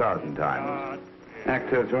seen them 1,000 times.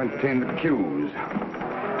 Actors who entertain the queues,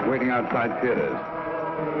 waiting outside theaters.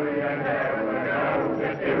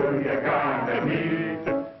 You're gonna meet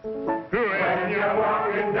when you're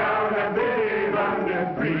walking down a busy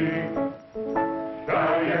London street. So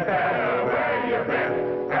you better wear your best,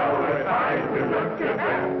 tell the time to look your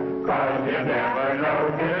best, 'cause you never know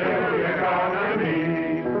till you're gonna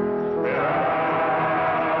meet.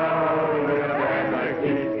 Oh, you better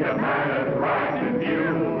keep your manners right in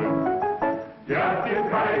view. Just in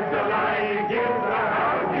case the lie you give the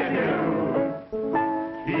house you do.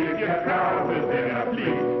 Keep your trousers in a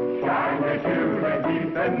pleat, shine your shoes and keep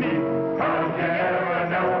them neat, 'cause you never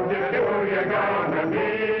know just who you're gonna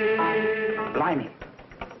meet. Blimey.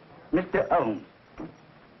 Mr. Holmes.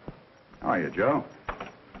 How are you, Joe?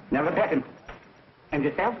 Never met him. And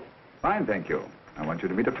yourself? Fine, thank you. I want you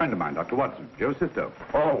to meet a friend of mine, Dr. Watson, Joe's sister.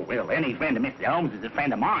 Oh, well, any friend of Mr. Holmes is a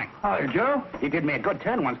friend of mine. Hi, Joe. He did me a good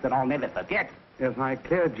turn once that I'll never forget. Yes, I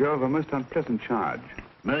cleared Joe of a most unpleasant charge.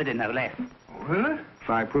 Murder, no less. Really?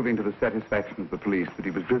 By proving to the satisfaction of the police that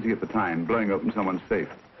he was busy at the time blowing open someone's safe.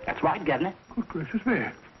 That's right, Governor. Good gracious me.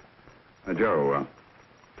 Joe,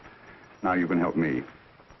 now you can help me.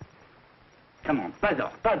 Come on, buzz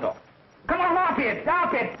off, buzz off. Come on, off it,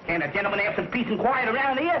 off it. Can't a gentleman have some peace and quiet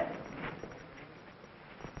around here?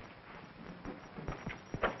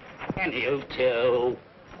 And you too.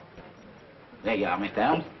 There you are, Mr.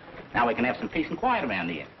 Holmes. Now we can have some peace and quiet around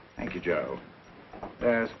here. Thank you, Joe.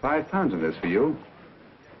 There's £5 in this for you.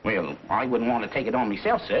 Well, I wouldn't want to take it on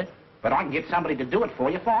myself, sir, but I can get somebody to do it for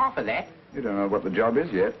you for half of that. You don't know what the job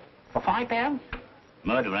is yet. For £5?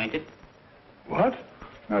 Murder, ain't it? What?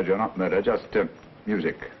 No, Joe, not murder, just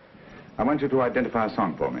music. I want you to identify a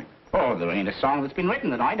song for me. Oh, there ain't a song that's been written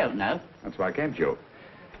that I don't know. That's why I came to you.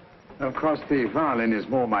 Of course, the violin is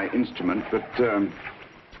more my instrument, but, oh,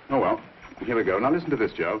 well, here we go. Now listen to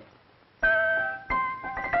this, Joe.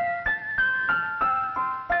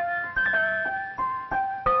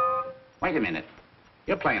 Wait a minute.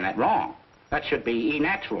 You're playing that wrong. That should be E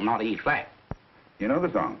natural, not E flat. You know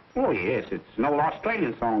the song? Oh, yes. It's an old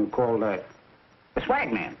Australian song called, The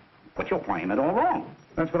Swag Man. But you're playing it all wrong.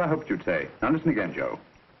 That's what I hoped you'd say. Now listen again, Joe.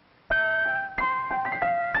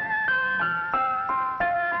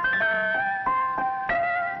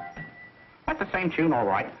 That's the same tune, all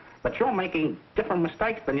right. But you're making different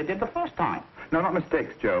mistakes than you did the first time. No, not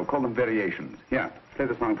mistakes, Joe. Call them variations. Here, play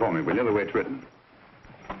the song for me, will you, the way it's written.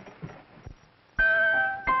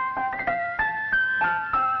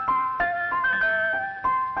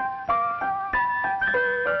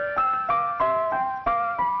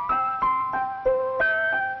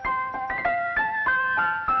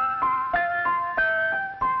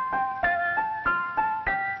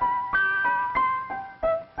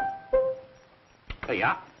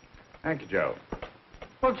 Thank you, Joe.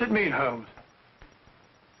 What's it mean, Holmes?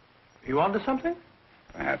 You onto something?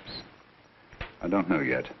 Perhaps. I don't know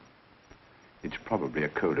yet. It's probably a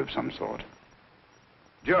code of some sort.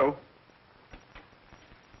 Joe?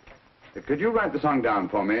 Could you write the song down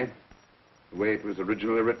for me? The way it was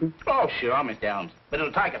originally written? Oh, sure, Mr. Holmes. But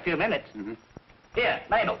it'll take a few minutes. Mm-hmm. Here,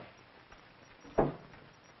 Mabel.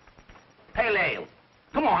 Pale ale.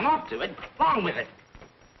 Come on, off to it. Along with it.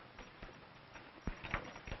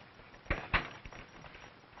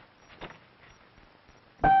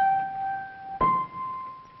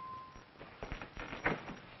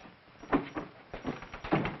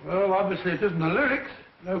 Well, obviously it isn't the lyrics.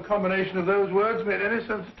 No combination of those words made any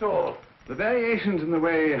sense at all. The variations in the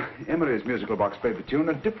way Emery's musical box played the tune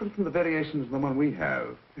are different from the variations in the one we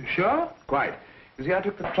have. You sure? Quite. You see, I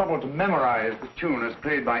took the trouble to memorize the tune as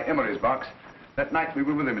played by Emery's box that night we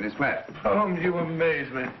were with him in his flat. Holmes, you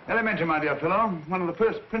amaze me. Elementary, my dear fellow. One of the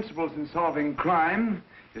first principles in solving crime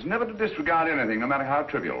is never to disregard anything, no matter how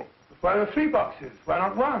trivial. Why are there 3 boxes? Why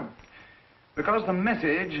not 1? Because the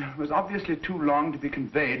message was obviously too long to be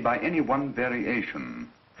conveyed by any one variation.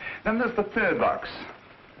 Then there's the 3rd box,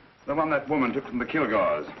 the one that woman took from the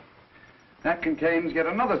Kilgores. That contains yet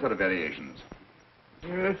another set of variations.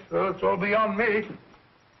 Yes, well, it's all beyond me.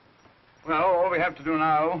 Well, all we have to do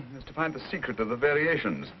now is to find the secret of the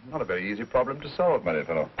variations. Not a very easy problem to solve, my dear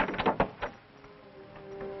fellow.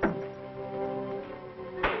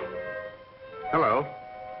 Hello.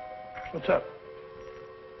 What's up?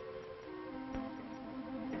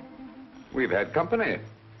 We've had company.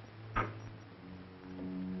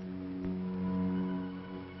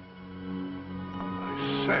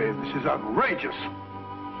 I say, this is outrageous.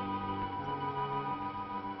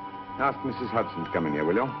 Ask Mrs. Hudson to come in here,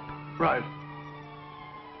 will you? Right.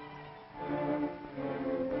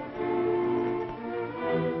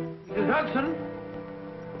 Mrs. Hudson?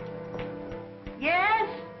 Yes?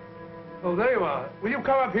 Oh, there you are. Will you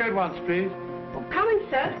come up here at once, please? Oh, coming,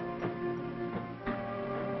 sir.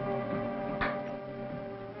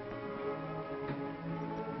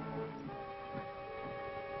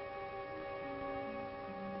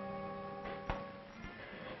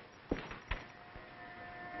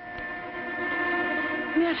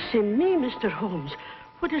 Mercy me, Mr. Holmes.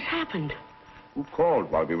 What has happened? Who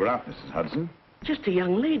called while we were out, Mrs. Hudson? Just a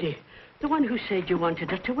young lady. The one who said you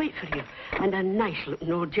wanted her to wait for you. And a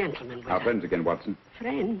nice-looking old gentleman with Our her. friends again, Watson.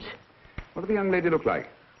 Friends? What did the young lady look like?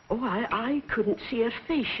 Oh, I couldn't see her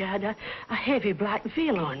face. She had a heavy black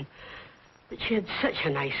veil on. But she had such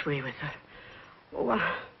a nice way with her.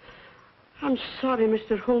 Oh, I'm sorry,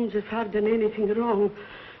 Mr. Holmes, if I've done anything wrong.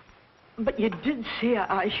 But you did say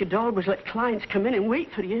I should always let clients come in and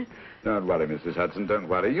wait for you. Don't worry, Mrs. Hudson, don't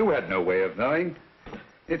worry. You had no way of knowing.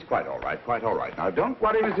 It's quite all right, quite all right. Now, don't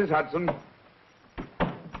worry, Mrs. Hudson.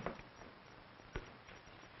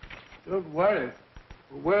 Don't worry.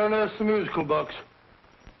 Where on earth's the musical box?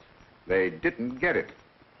 They didn't get it.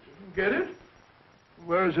 Didn't get it?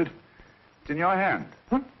 Where is it? It's in your hand.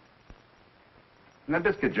 Huh? In that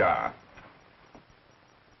biscuit jar.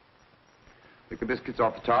 Pick the biscuits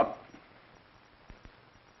off the top.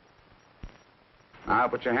 Now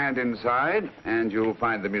put your hand inside, and you'll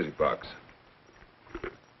find the music box.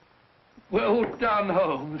 Well done,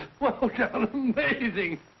 Holmes. Well done.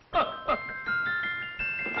 Amazing.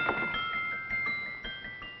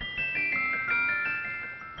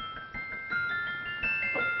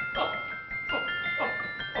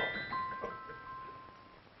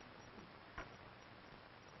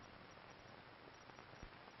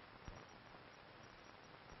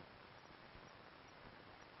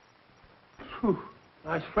 Whew.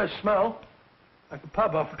 Nice fresh smell. Like a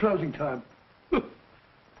pub after closing time.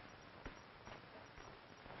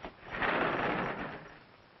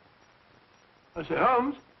 I say,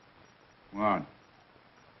 Holmes. What?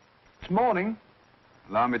 This morning.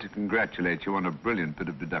 Allow me to congratulate you on a brilliant bit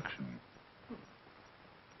of deduction.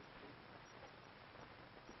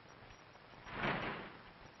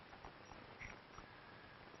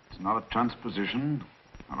 It's not a transposition,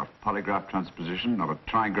 not a polygraph transposition, not a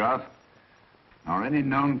trigraph, nor any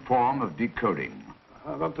known form of decoding.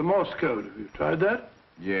 How about the Morse code? Have you tried that?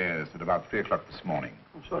 Yes, at about 3 o'clock this morning.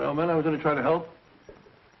 I'm sorry, old man. I was only trying to help.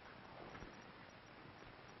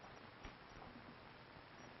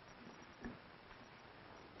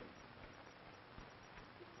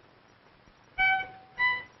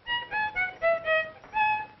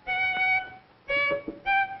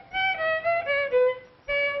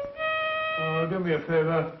 Oh, do me a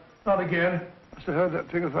favor. Not again. Must have heard that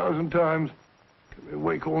thing 1,000 times. Kept me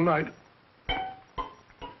awake all night.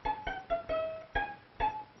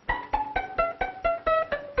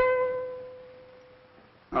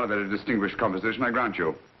 Not a very distinguished composition, I grant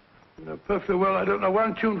you. You know perfectly well I don't know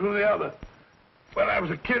one tune from the other. When I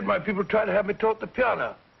was a kid, my people tried to have me taught the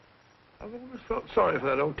piano. I've always felt sorry for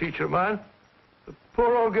that old teacher of mine. The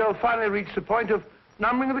poor old girl finally reached the point of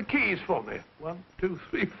numbering the keys for me. 1, 2,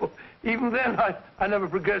 3, 4. Even then, I never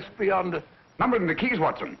progressed beyond... Numbering the keys,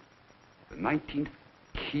 Watson. The 19th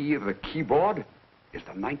key of the keyboard is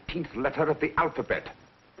the 19th letter of the alphabet.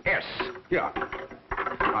 S. Here.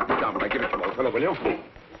 Write it down when I give it to you, old fellow, will you?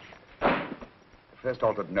 First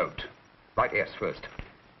altered note. Write S first.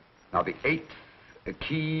 Now, the 8th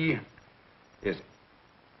key is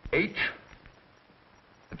H.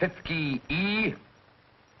 The 5th key, E.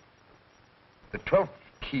 The 12th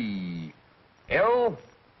key, L.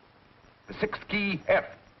 The 6th key, F.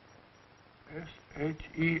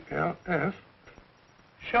 S-H-E-L-F.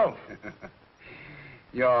 Shelf.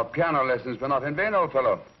 Your piano lessons were not in vain, old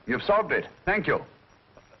fellow. You've solved it. Thank you.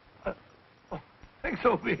 Thanks,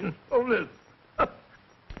 old bean. Oh, Liz.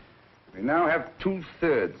 We now have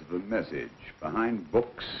 2/3 of the message. Behind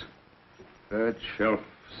books, third shelf,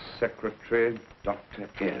 secretary, Dr.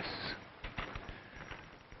 S.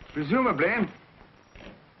 Presumably,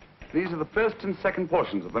 these are the first and second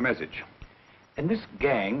portions of the message. And this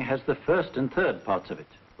gang has the first and third parts of it.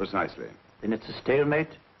 Precisely. Then it's a stalemate?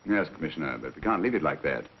 Yes, Commissioner, but we can't leave it like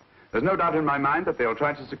that. There's no doubt in my mind that they'll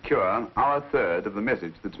try to secure our third of the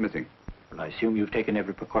message that's missing. Well, I assume you've taken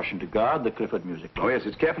every precaution to guard the Clifford music box. Oh, yes,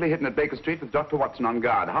 it's carefully hidden at Baker Street with Dr. Watson on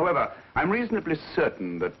guard. However, I'm reasonably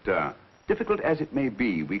certain that, difficult as it may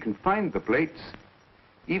be, we can find the plates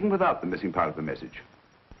even without the missing part of the message.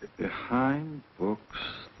 Behind books,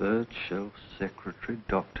 third shelf, secretary,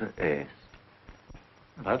 Dr. S.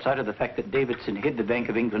 Well, outside of the fact that Davidson hid the Bank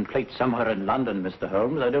of England plate somewhere in London, Mr.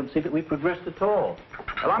 Holmes, I don't see that we've progressed at all.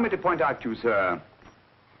 Allow me to point out to you, sir,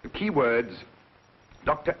 the key words,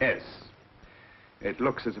 Dr. S. It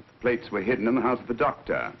looks as if the plates were hidden in the house of the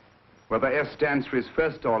doctor. Whether S stands for his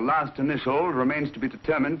first or last initial remains to be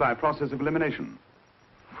determined by a process of elimination.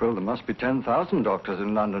 Well, there must be 10,000 doctors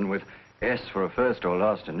in London with S for a first or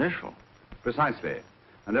last initial. Precisely.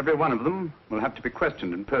 And every one of them will have to be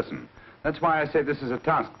questioned in person. That's why I say this is a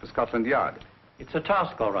task for Scotland Yard. It's a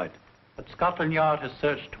task, all right. But Scotland Yard has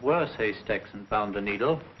searched worse haystacks and found a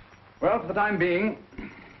needle. Well, for the time being,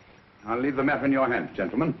 I'll leave the matter in your hands,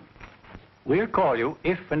 gentlemen. We'll call you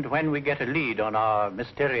if and when we get a lead on our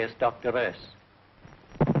mysterious Dr. S.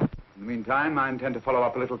 In the meantime, I intend to follow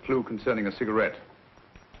up a little clue concerning a cigarette.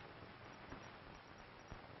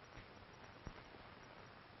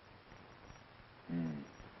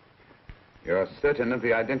 You're certain of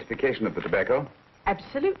the identification of the tobacco?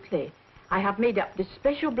 Absolutely. I have made up this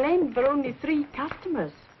special blend for only 3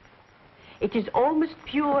 customers. It is almost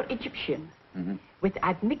pure Egyptian, with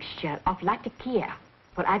a mixture of latakia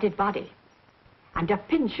for added body, and a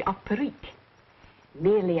pinch of perique.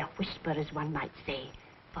 Merely a whisper, as one might say,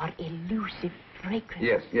 for elusive fragrance.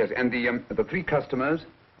 Yes, yes. And the 3 customers?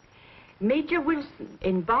 Major Wilson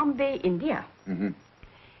in Bombay, India.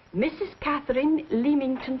 Mrs. Catherine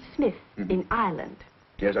Leamington Smith in Ireland.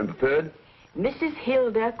 Yes, and the 3rd? Mrs.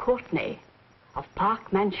 Hilda Courtney of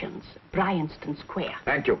Park Mansions, Bryanston Square.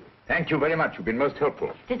 Thank you. Thank you very much. You've been most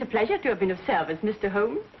helpful. It is a pleasure to have been of service, Mr.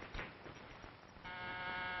 Holmes.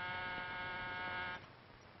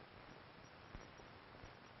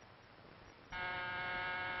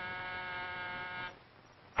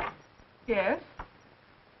 Yes?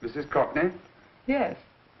 Mrs. Courtney? Yes.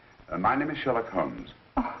 My name is Sherlock Holmes.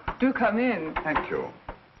 Oh, do come in. Thank you.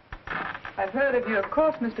 I've heard of you, of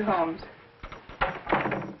course, Mr. Holmes.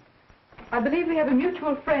 I believe we have a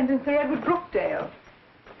mutual friend in Sir Edward Brookdale.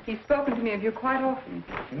 He's spoken to me of you quite often.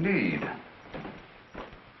 Indeed.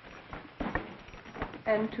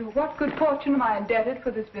 And to what good fortune am I indebted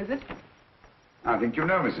for this visit? I think you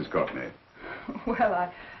know Mrs. Courtney.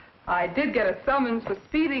 Well, I did get a summons for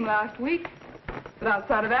speeding last week. But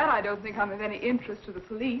outside of that, I don't think I'm of any interest to the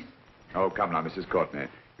police. Oh, come now, Mrs. Courtney.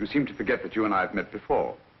 You seem to forget that you and I have met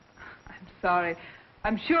before. I'm sorry.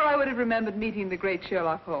 I'm sure I would have remembered meeting the great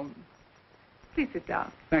Sherlock Holmes. Please sit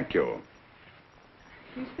down. Thank you.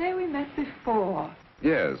 You say we met before.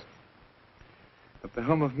 Yes. At the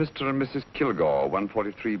home of Mr. and Mrs. Kilgore,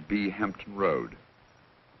 143B Hampton Road.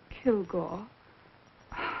 Kilgore?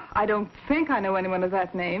 I don't think I know anyone of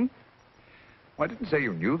that name. Well, I didn't say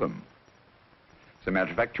you knew them. As a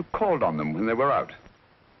matter of fact, you called on them when they were out.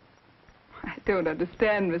 I don't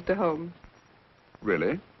understand, Mr. Holmes.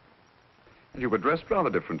 Really? And you were dressed rather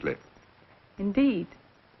differently. Indeed.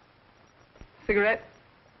 Cigarette?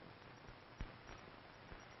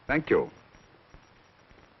 Thank you.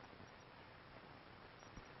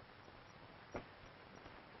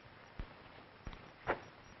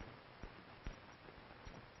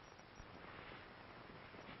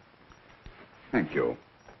 Thank you.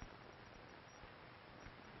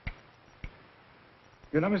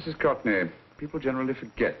 You know, Mrs. Courtney, people generally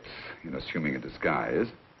forget, in assuming a disguise,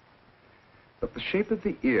 that the shape of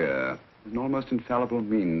the ear is an almost infallible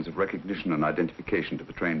means of recognition and identification to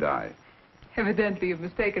the trained eye. Evidently, you've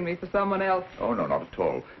mistaken me for someone else. Oh, no, not at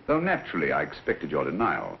all. Though naturally, I expected your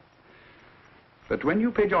denial. But when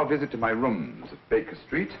you paid your visit to my rooms at Baker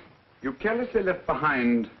Street, you carelessly left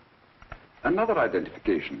behind another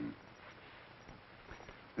identification.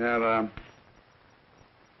 They're,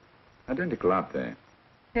 identical, aren't they?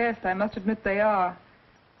 Yes, I must admit they are.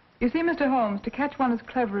 You see, Mr. Holmes, to catch one as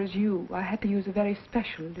clever as you, I had to use a very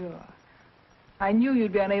special lure. I knew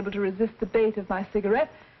you'd be unable to resist the bait of my cigarette,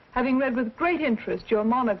 having read with great interest your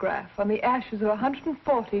monograph on the ashes of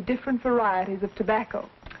 140 different varieties of tobacco.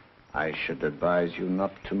 I should advise you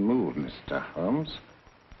not to move, Mr. Holmes.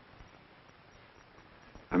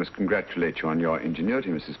 I must congratulate you on your ingenuity,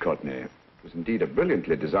 Mrs. Courtney. It was indeed a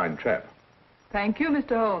brilliantly designed trap. Thank you,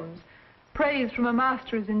 Mr. Holmes. Praise from a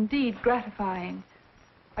master is indeed gratifying.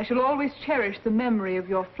 I shall always cherish the memory of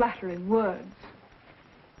your flattering words.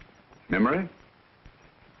 Memory?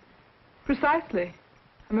 Precisely.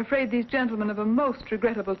 I'm afraid these gentlemen have a most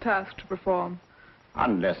regrettable task to perform.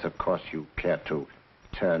 Unless, of course, you care to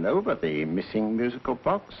turn over the missing musical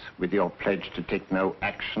box with your pledge to take no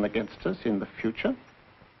action against us in the future.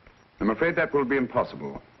 I'm afraid that will be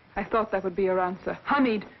impossible. I thought that would be your answer.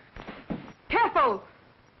 Hamid! Careful!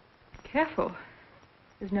 Careful.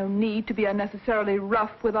 There's no need to be unnecessarily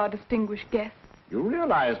rough with our distinguished guest. You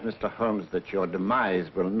realize, Mr. Holmes, that your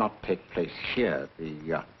demise will not take place here.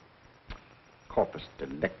 The corpus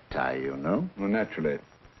delicti, you know. Well, naturally.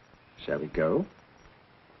 Shall we go?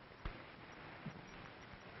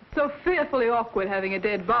 It's so fearfully awkward having a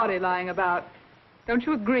dead body lying about. Don't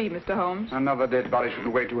you agree, Mr. Holmes? Another dead body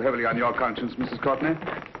shouldn't weigh too heavily on your conscience, Mrs. Courtney.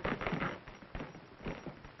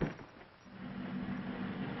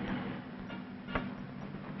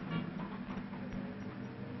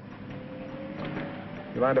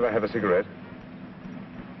 You mind if I have a cigarette?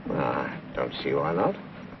 Don't see why not.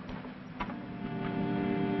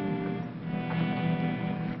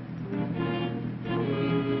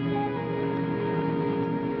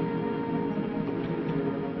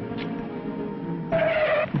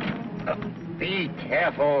 Be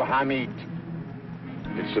careful, Hamid.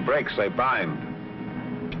 It's the brakes, they bind.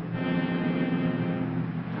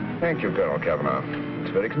 Thank you, Colonel Kavanagh.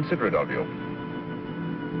 It's very considerate of you.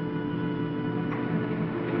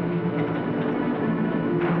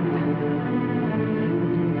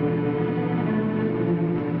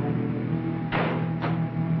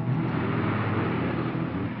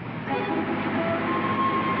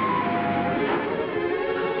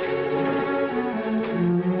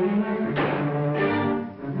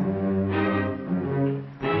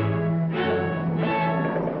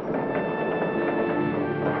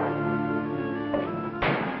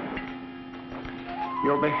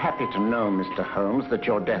 You'll be happy to know, Mr. Holmes, that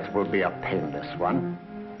your death will be a painless one.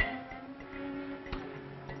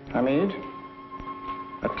 Hamid,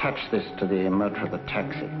 attach this to the motor of the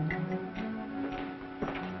taxi.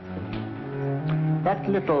 That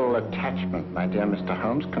little attachment, my dear Mr.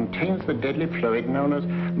 Holmes, contains the deadly fluid known as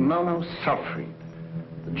monosulfide.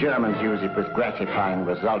 The Germans use it with gratifying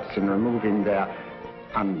results in removing their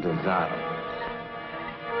undesirables.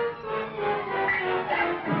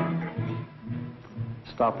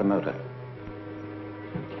 Start the motor.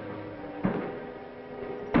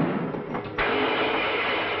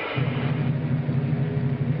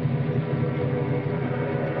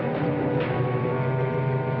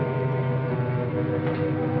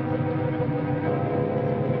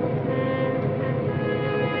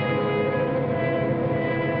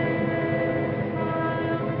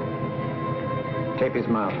 Tape his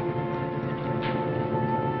mouth.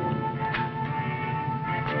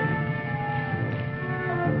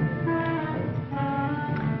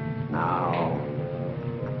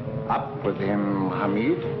 Up with him,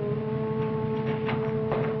 Hamid.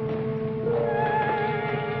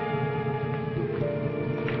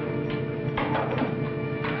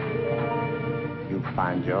 You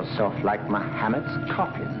find yourself like Muhammad's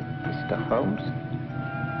coffin, Mr. Holmes,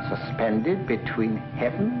 suspended between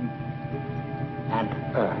heaven and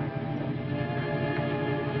earth.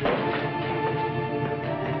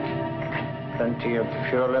 Plenty of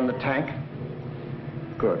fuel in the tank?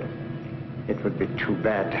 Good. It would be too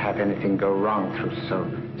bad to have anything go wrong through so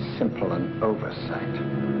simple an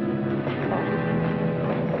oversight.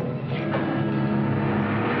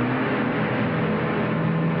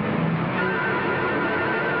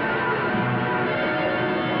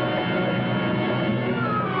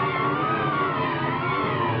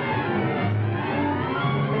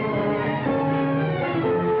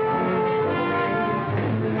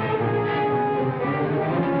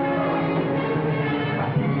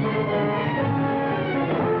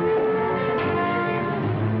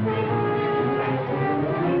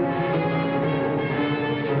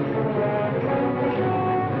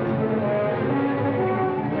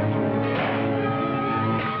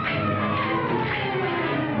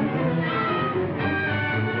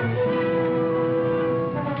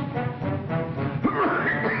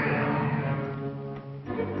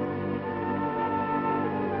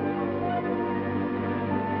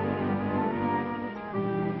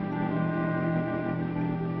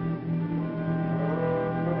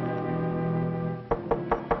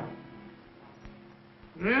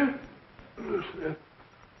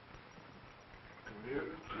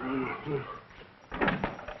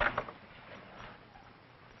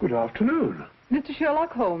 Good afternoon. Mr.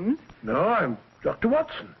 Sherlock Holmes? No, I'm Dr.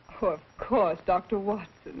 Watson. Oh, of course, Dr.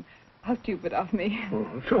 Watson. How stupid of me.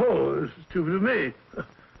 Oh, so stupid of me.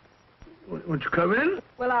 Won't you come in?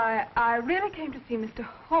 Well, I really came to see Mr.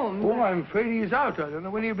 Holmes. Oh, I'm afraid he's out. I don't know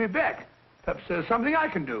when he'll be back. Perhaps there's something I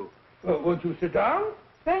can do. Won't you sit down?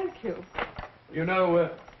 Thank you. You know,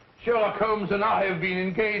 Sherlock Holmes and I have been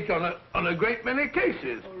engaged on a great many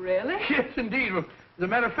cases. Oh, really? Yes, indeed. As a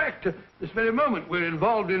matter of fact, this very moment, we're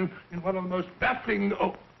involved in one of the most baffling...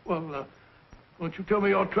 Oh, well, won't you tell me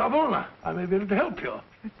your trouble, and I may be able to help you.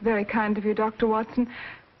 That's very kind of you, Dr. Watson.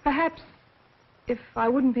 Perhaps if I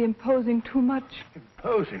wouldn't be imposing too much.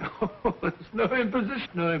 Imposing? Oh, there's no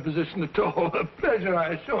imposition at all. A pleasure,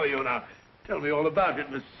 I assure you. Now, tell me all about it,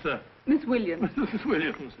 Miss Williams. Mrs.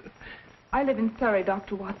 Williams. I live in Surrey,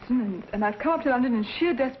 Dr. Watson, and I've come up to London in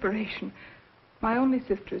sheer desperation. My only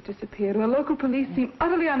sister has disappeared, and the local police seem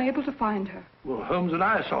utterly unable to find her. Well, Holmes and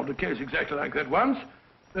I solved a case exactly like that once.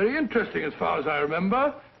 Very interesting as far as I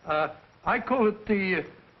remember. I call it the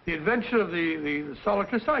adventure of the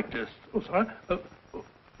solitary cyclist. Oh, sorry.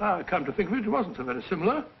 Now I come to think of it, it wasn't so very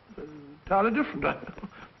similar. Entirely different. I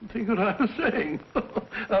don't think what I was saying.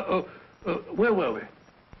 Where were we?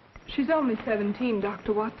 She's only 17,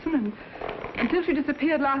 Dr. Watson, and until she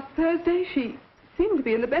disappeared last Thursday, she seemed to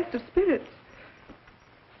be in the best of spirits.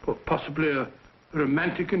 Well, possibly a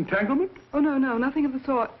romantic entanglement? Oh, no, nothing of the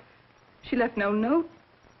sort. She left no note,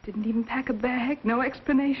 didn't even pack a bag, no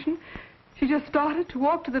explanation. She just started to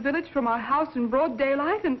walk to the village from our house in broad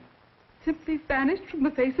daylight and simply vanished from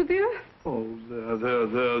the face of the earth. Oh,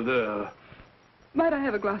 there. Might I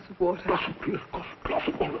have a glass of water? Glass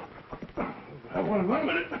of water. Have one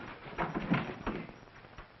minute.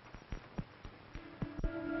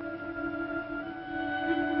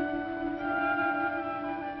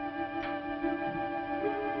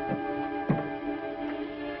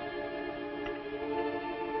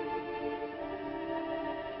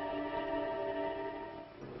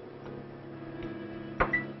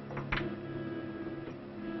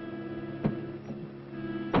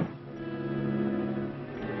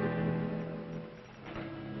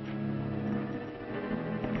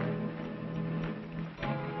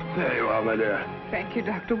 There you are, my dear. Thank you,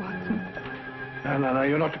 Dr. Watson. No,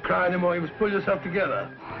 you're not to cry anymore. You must pull yourself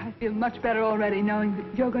together. Oh, I feel much better already knowing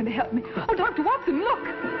that you're going to help me. Oh, Dr. Watson, look!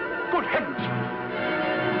 Good heavens!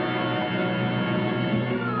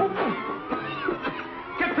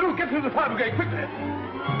 Get through the fire brigade, quickly!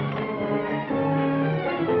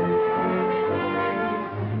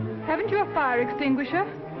 Haven't you a fire extinguisher?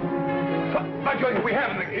 By George, we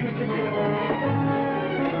have in the kitchen.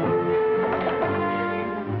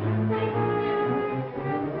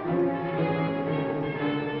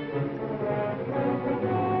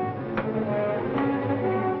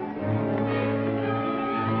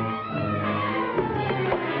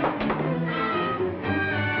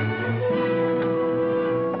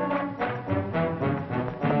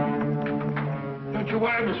 Don't you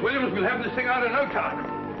worry, Miss Williams. We'll have this thing out in no time.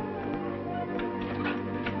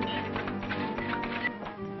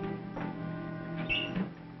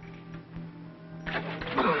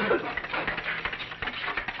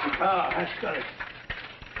 That's got it.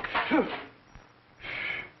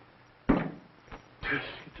 Get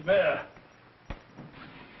the bear.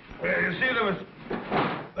 Well, you see,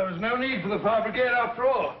 there was no need for the fire brigade after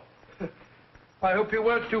all. I hope you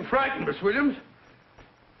weren't too frightened, Miss Williams.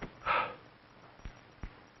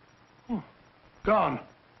 Oh, gone.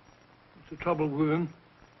 That's the trouble with women.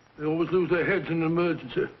 They always lose their heads in an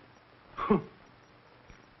emergency.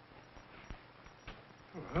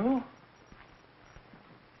 Well...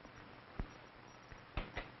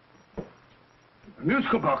 a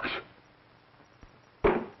musical box.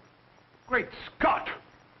 Great Scott!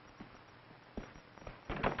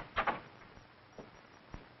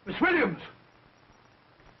 Miss Williams!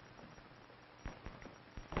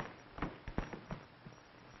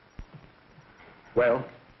 Well?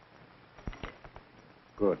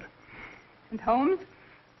 Good. And Holmes?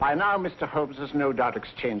 By now, Mr. Holmes has no doubt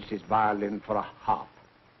exchanged his violin for a harp.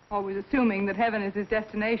 Always assuming that heaven is his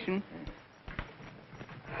destination.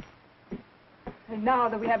 And now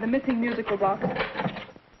that we have the missing musical box.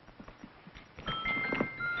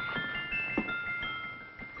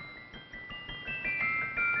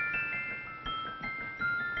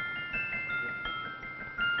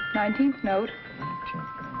 Nineteenth note.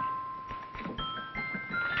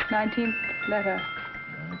 19th letter.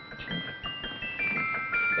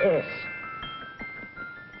 Yes.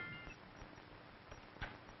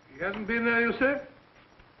 He hasn't been there, you say?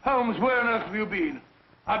 Holmes, where on earth have you been?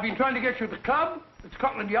 I've been trying to get you at the club, at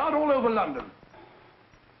Scotland Yard, all over London.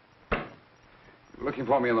 You're looking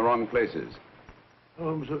for me in the wrong places.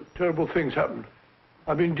 Holmes, terrible things happened.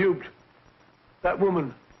 I've been duped. That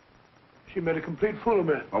woman, she made a complete fool of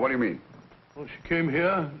me. Well, what do you mean? Well, she came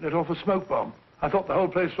here, let off a smoke bomb. I thought the whole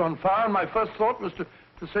place was on fire, and my first thought was to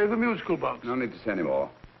save the musical box. No need to say any more.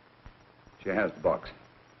 She has the box.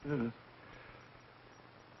 Yeah.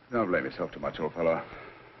 Don't blame yourself too much, old fellow.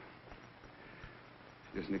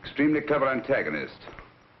 She's an extremely clever antagonist.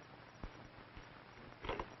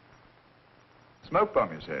 Smoke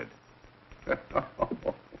bomb, you said?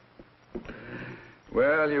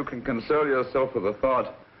 Well, you can console yourself with the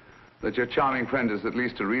thought that your charming friend is at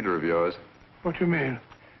least a reader of yours. What do you mean?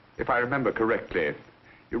 If I remember correctly,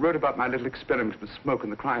 you wrote about my little experiment with smoke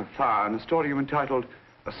and the cry of fire in a story you entitled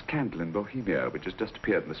A Scandal in Bohemia, which has just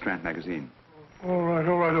appeared in the Strand magazine. All right,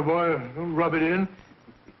 old boy. Don't rub it in.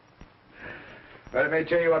 Well, it may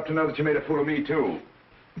cheer you up to know that you made a fool of me, too.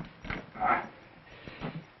 Ah,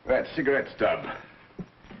 that cigarette stub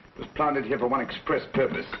was planted here for one express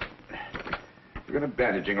purpose. We're going to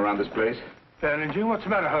bandaging around this place. Bandaging? What's the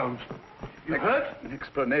matter, Holmes? You hurt?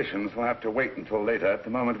 Explanations will have to wait until later. At the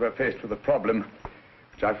moment, we're faced with a problem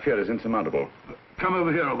which I fear is insurmountable. Come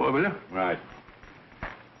over here, old boy, will you? Right.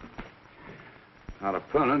 Our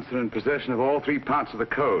opponents are in possession of all three parts of the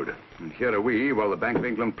code. And here are we, while the Bank of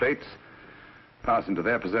England plates pass into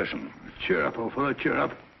their possession. Cheer up, old fellow, cheer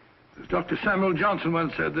up. As Dr. Samuel Johnson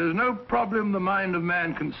once said, there's no problem the mind of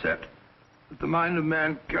man can set that the mind of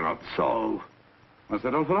man cannot solve. What's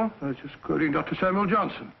that, old fellow? I was just quoting Dr. Samuel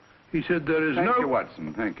Johnson. He said there is Thank you,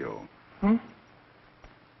 Watson. Thank you.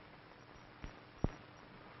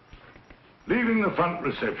 Leaving the front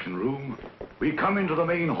reception room, we come into the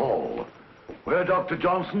main hall, where Dr.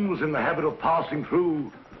 Johnson was in the habit of passing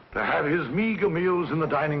through to have his meager meals in the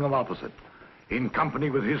dining room opposite, in company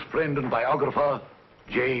with his friend and biographer,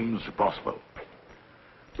 James Boswell.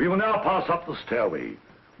 We will now pass up the stairway,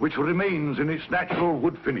 which remains in its natural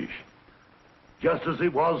wood finish, just as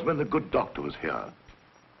it was when the good doctor was here.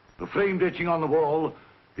 The framed etching on the wall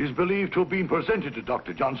is believed to have been presented to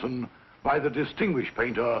Dr. Johnson by the distinguished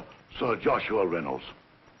painter, Sir Joshua Reynolds.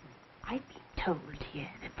 I've been told here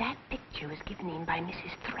that that picture was given in by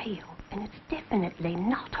Mrs. Thrale, and it's definitely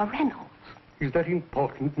not a Reynolds. Is that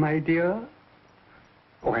important, my dear?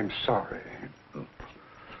 Oh, I'm sorry.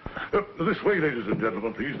 This way, ladies and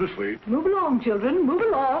gentlemen, please, this way. Move along, children, move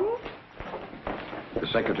along. The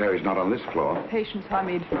secretary's not on this floor. Patience,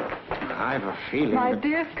 Hamid. I have a feeling My that...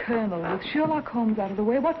 dear Colonel, with Sherlock Holmes out of the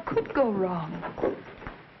way, what could go wrong?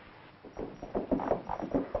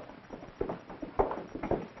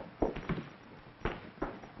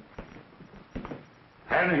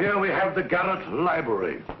 And here we have the Garrett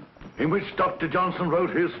Library, in which Dr. Johnson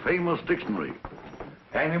wrote his famous dictionary,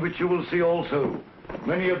 and in which you will see also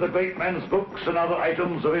many of the great man's books and other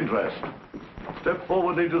items of interest. Step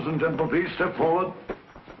forward, ladies and gentlemen, please, step forward.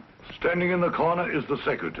 Standing in the corner is the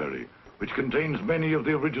secretary, which contains many of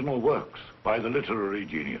the original works by the literary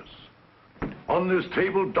genius. On this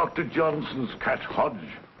table, Dr. Johnson's cat, Hodge,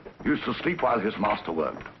 used to sleep while his master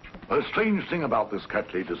worked. A strange thing about this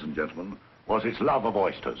cat, ladies and gentlemen, was its love of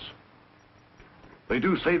oysters. They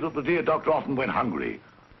do say that the dear doctor often went hungry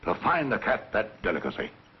to find the cat that delicacy.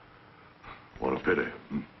 What a pity.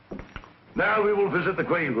 Now we will visit the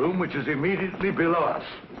grain room, which is immediately below us,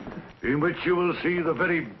 in which you will see the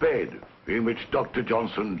very bed in which Dr.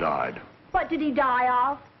 Johnson died. What did he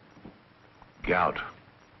die of? Gout.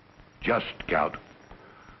 Just gout.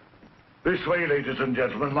 This way, ladies and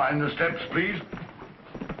gentlemen. Mind the steps, please.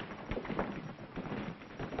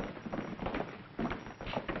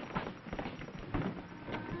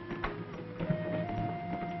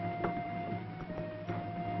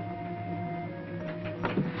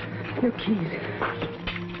 Your keys.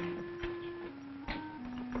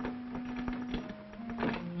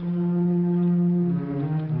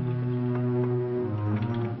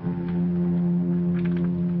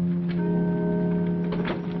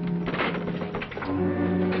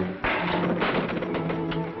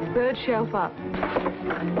 Third shelf up.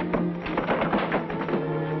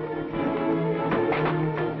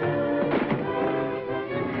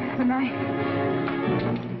 The knife.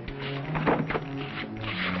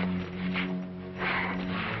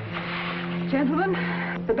 Gentlemen,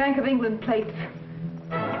 the Bank of England plates.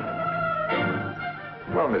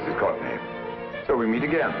 Well, Mrs. Courtney, so we meet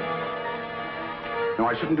again. No,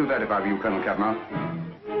 I shouldn't do that if I were you, Colonel Cavanaugh.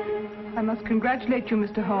 I must congratulate you,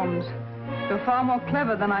 Mr. Holmes. You're far more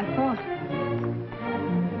clever than I thought.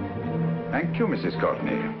 Thank you, Mrs.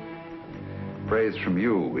 Courtney. Praise from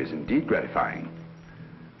you is indeed gratifying.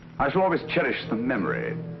 I shall always cherish the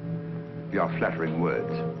memory of your flattering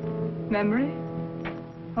words. Memory?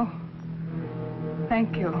 Oh,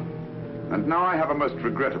 thank you. And now I have a most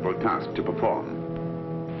regrettable task to perform.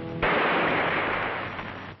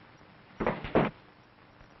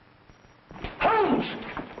 Holmes!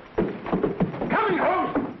 Coming,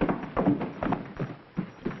 Holmes!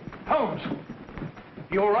 Holmes!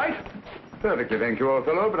 You all right? Perfectly, thank you, old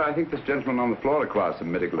fellow, but I think this gentleman on the floor requires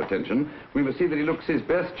some medical attention. We must see that he looks his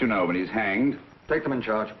best, you know, when he's hanged. Take them in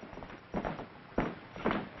charge.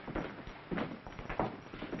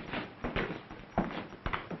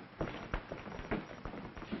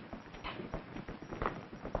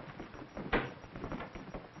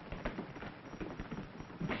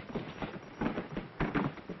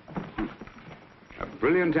 A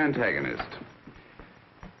brilliant antagonist.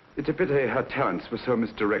 It's a pity her talents were so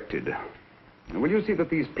misdirected. Will you see that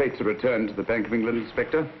these plates are returned to the Bank of England,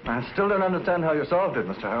 Inspector? I still don't understand how you solved it,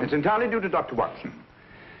 Mr. Holmes. It's entirely due to Dr. Watson.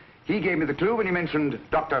 He gave me the clue when he mentioned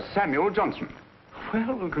Dr. Samuel Johnson.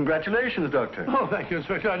 Well, congratulations, Doctor. Oh, thank you,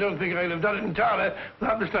 Inspector. I don't think I'd have done it entirely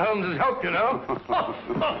without Mr. Holmes' help, you know.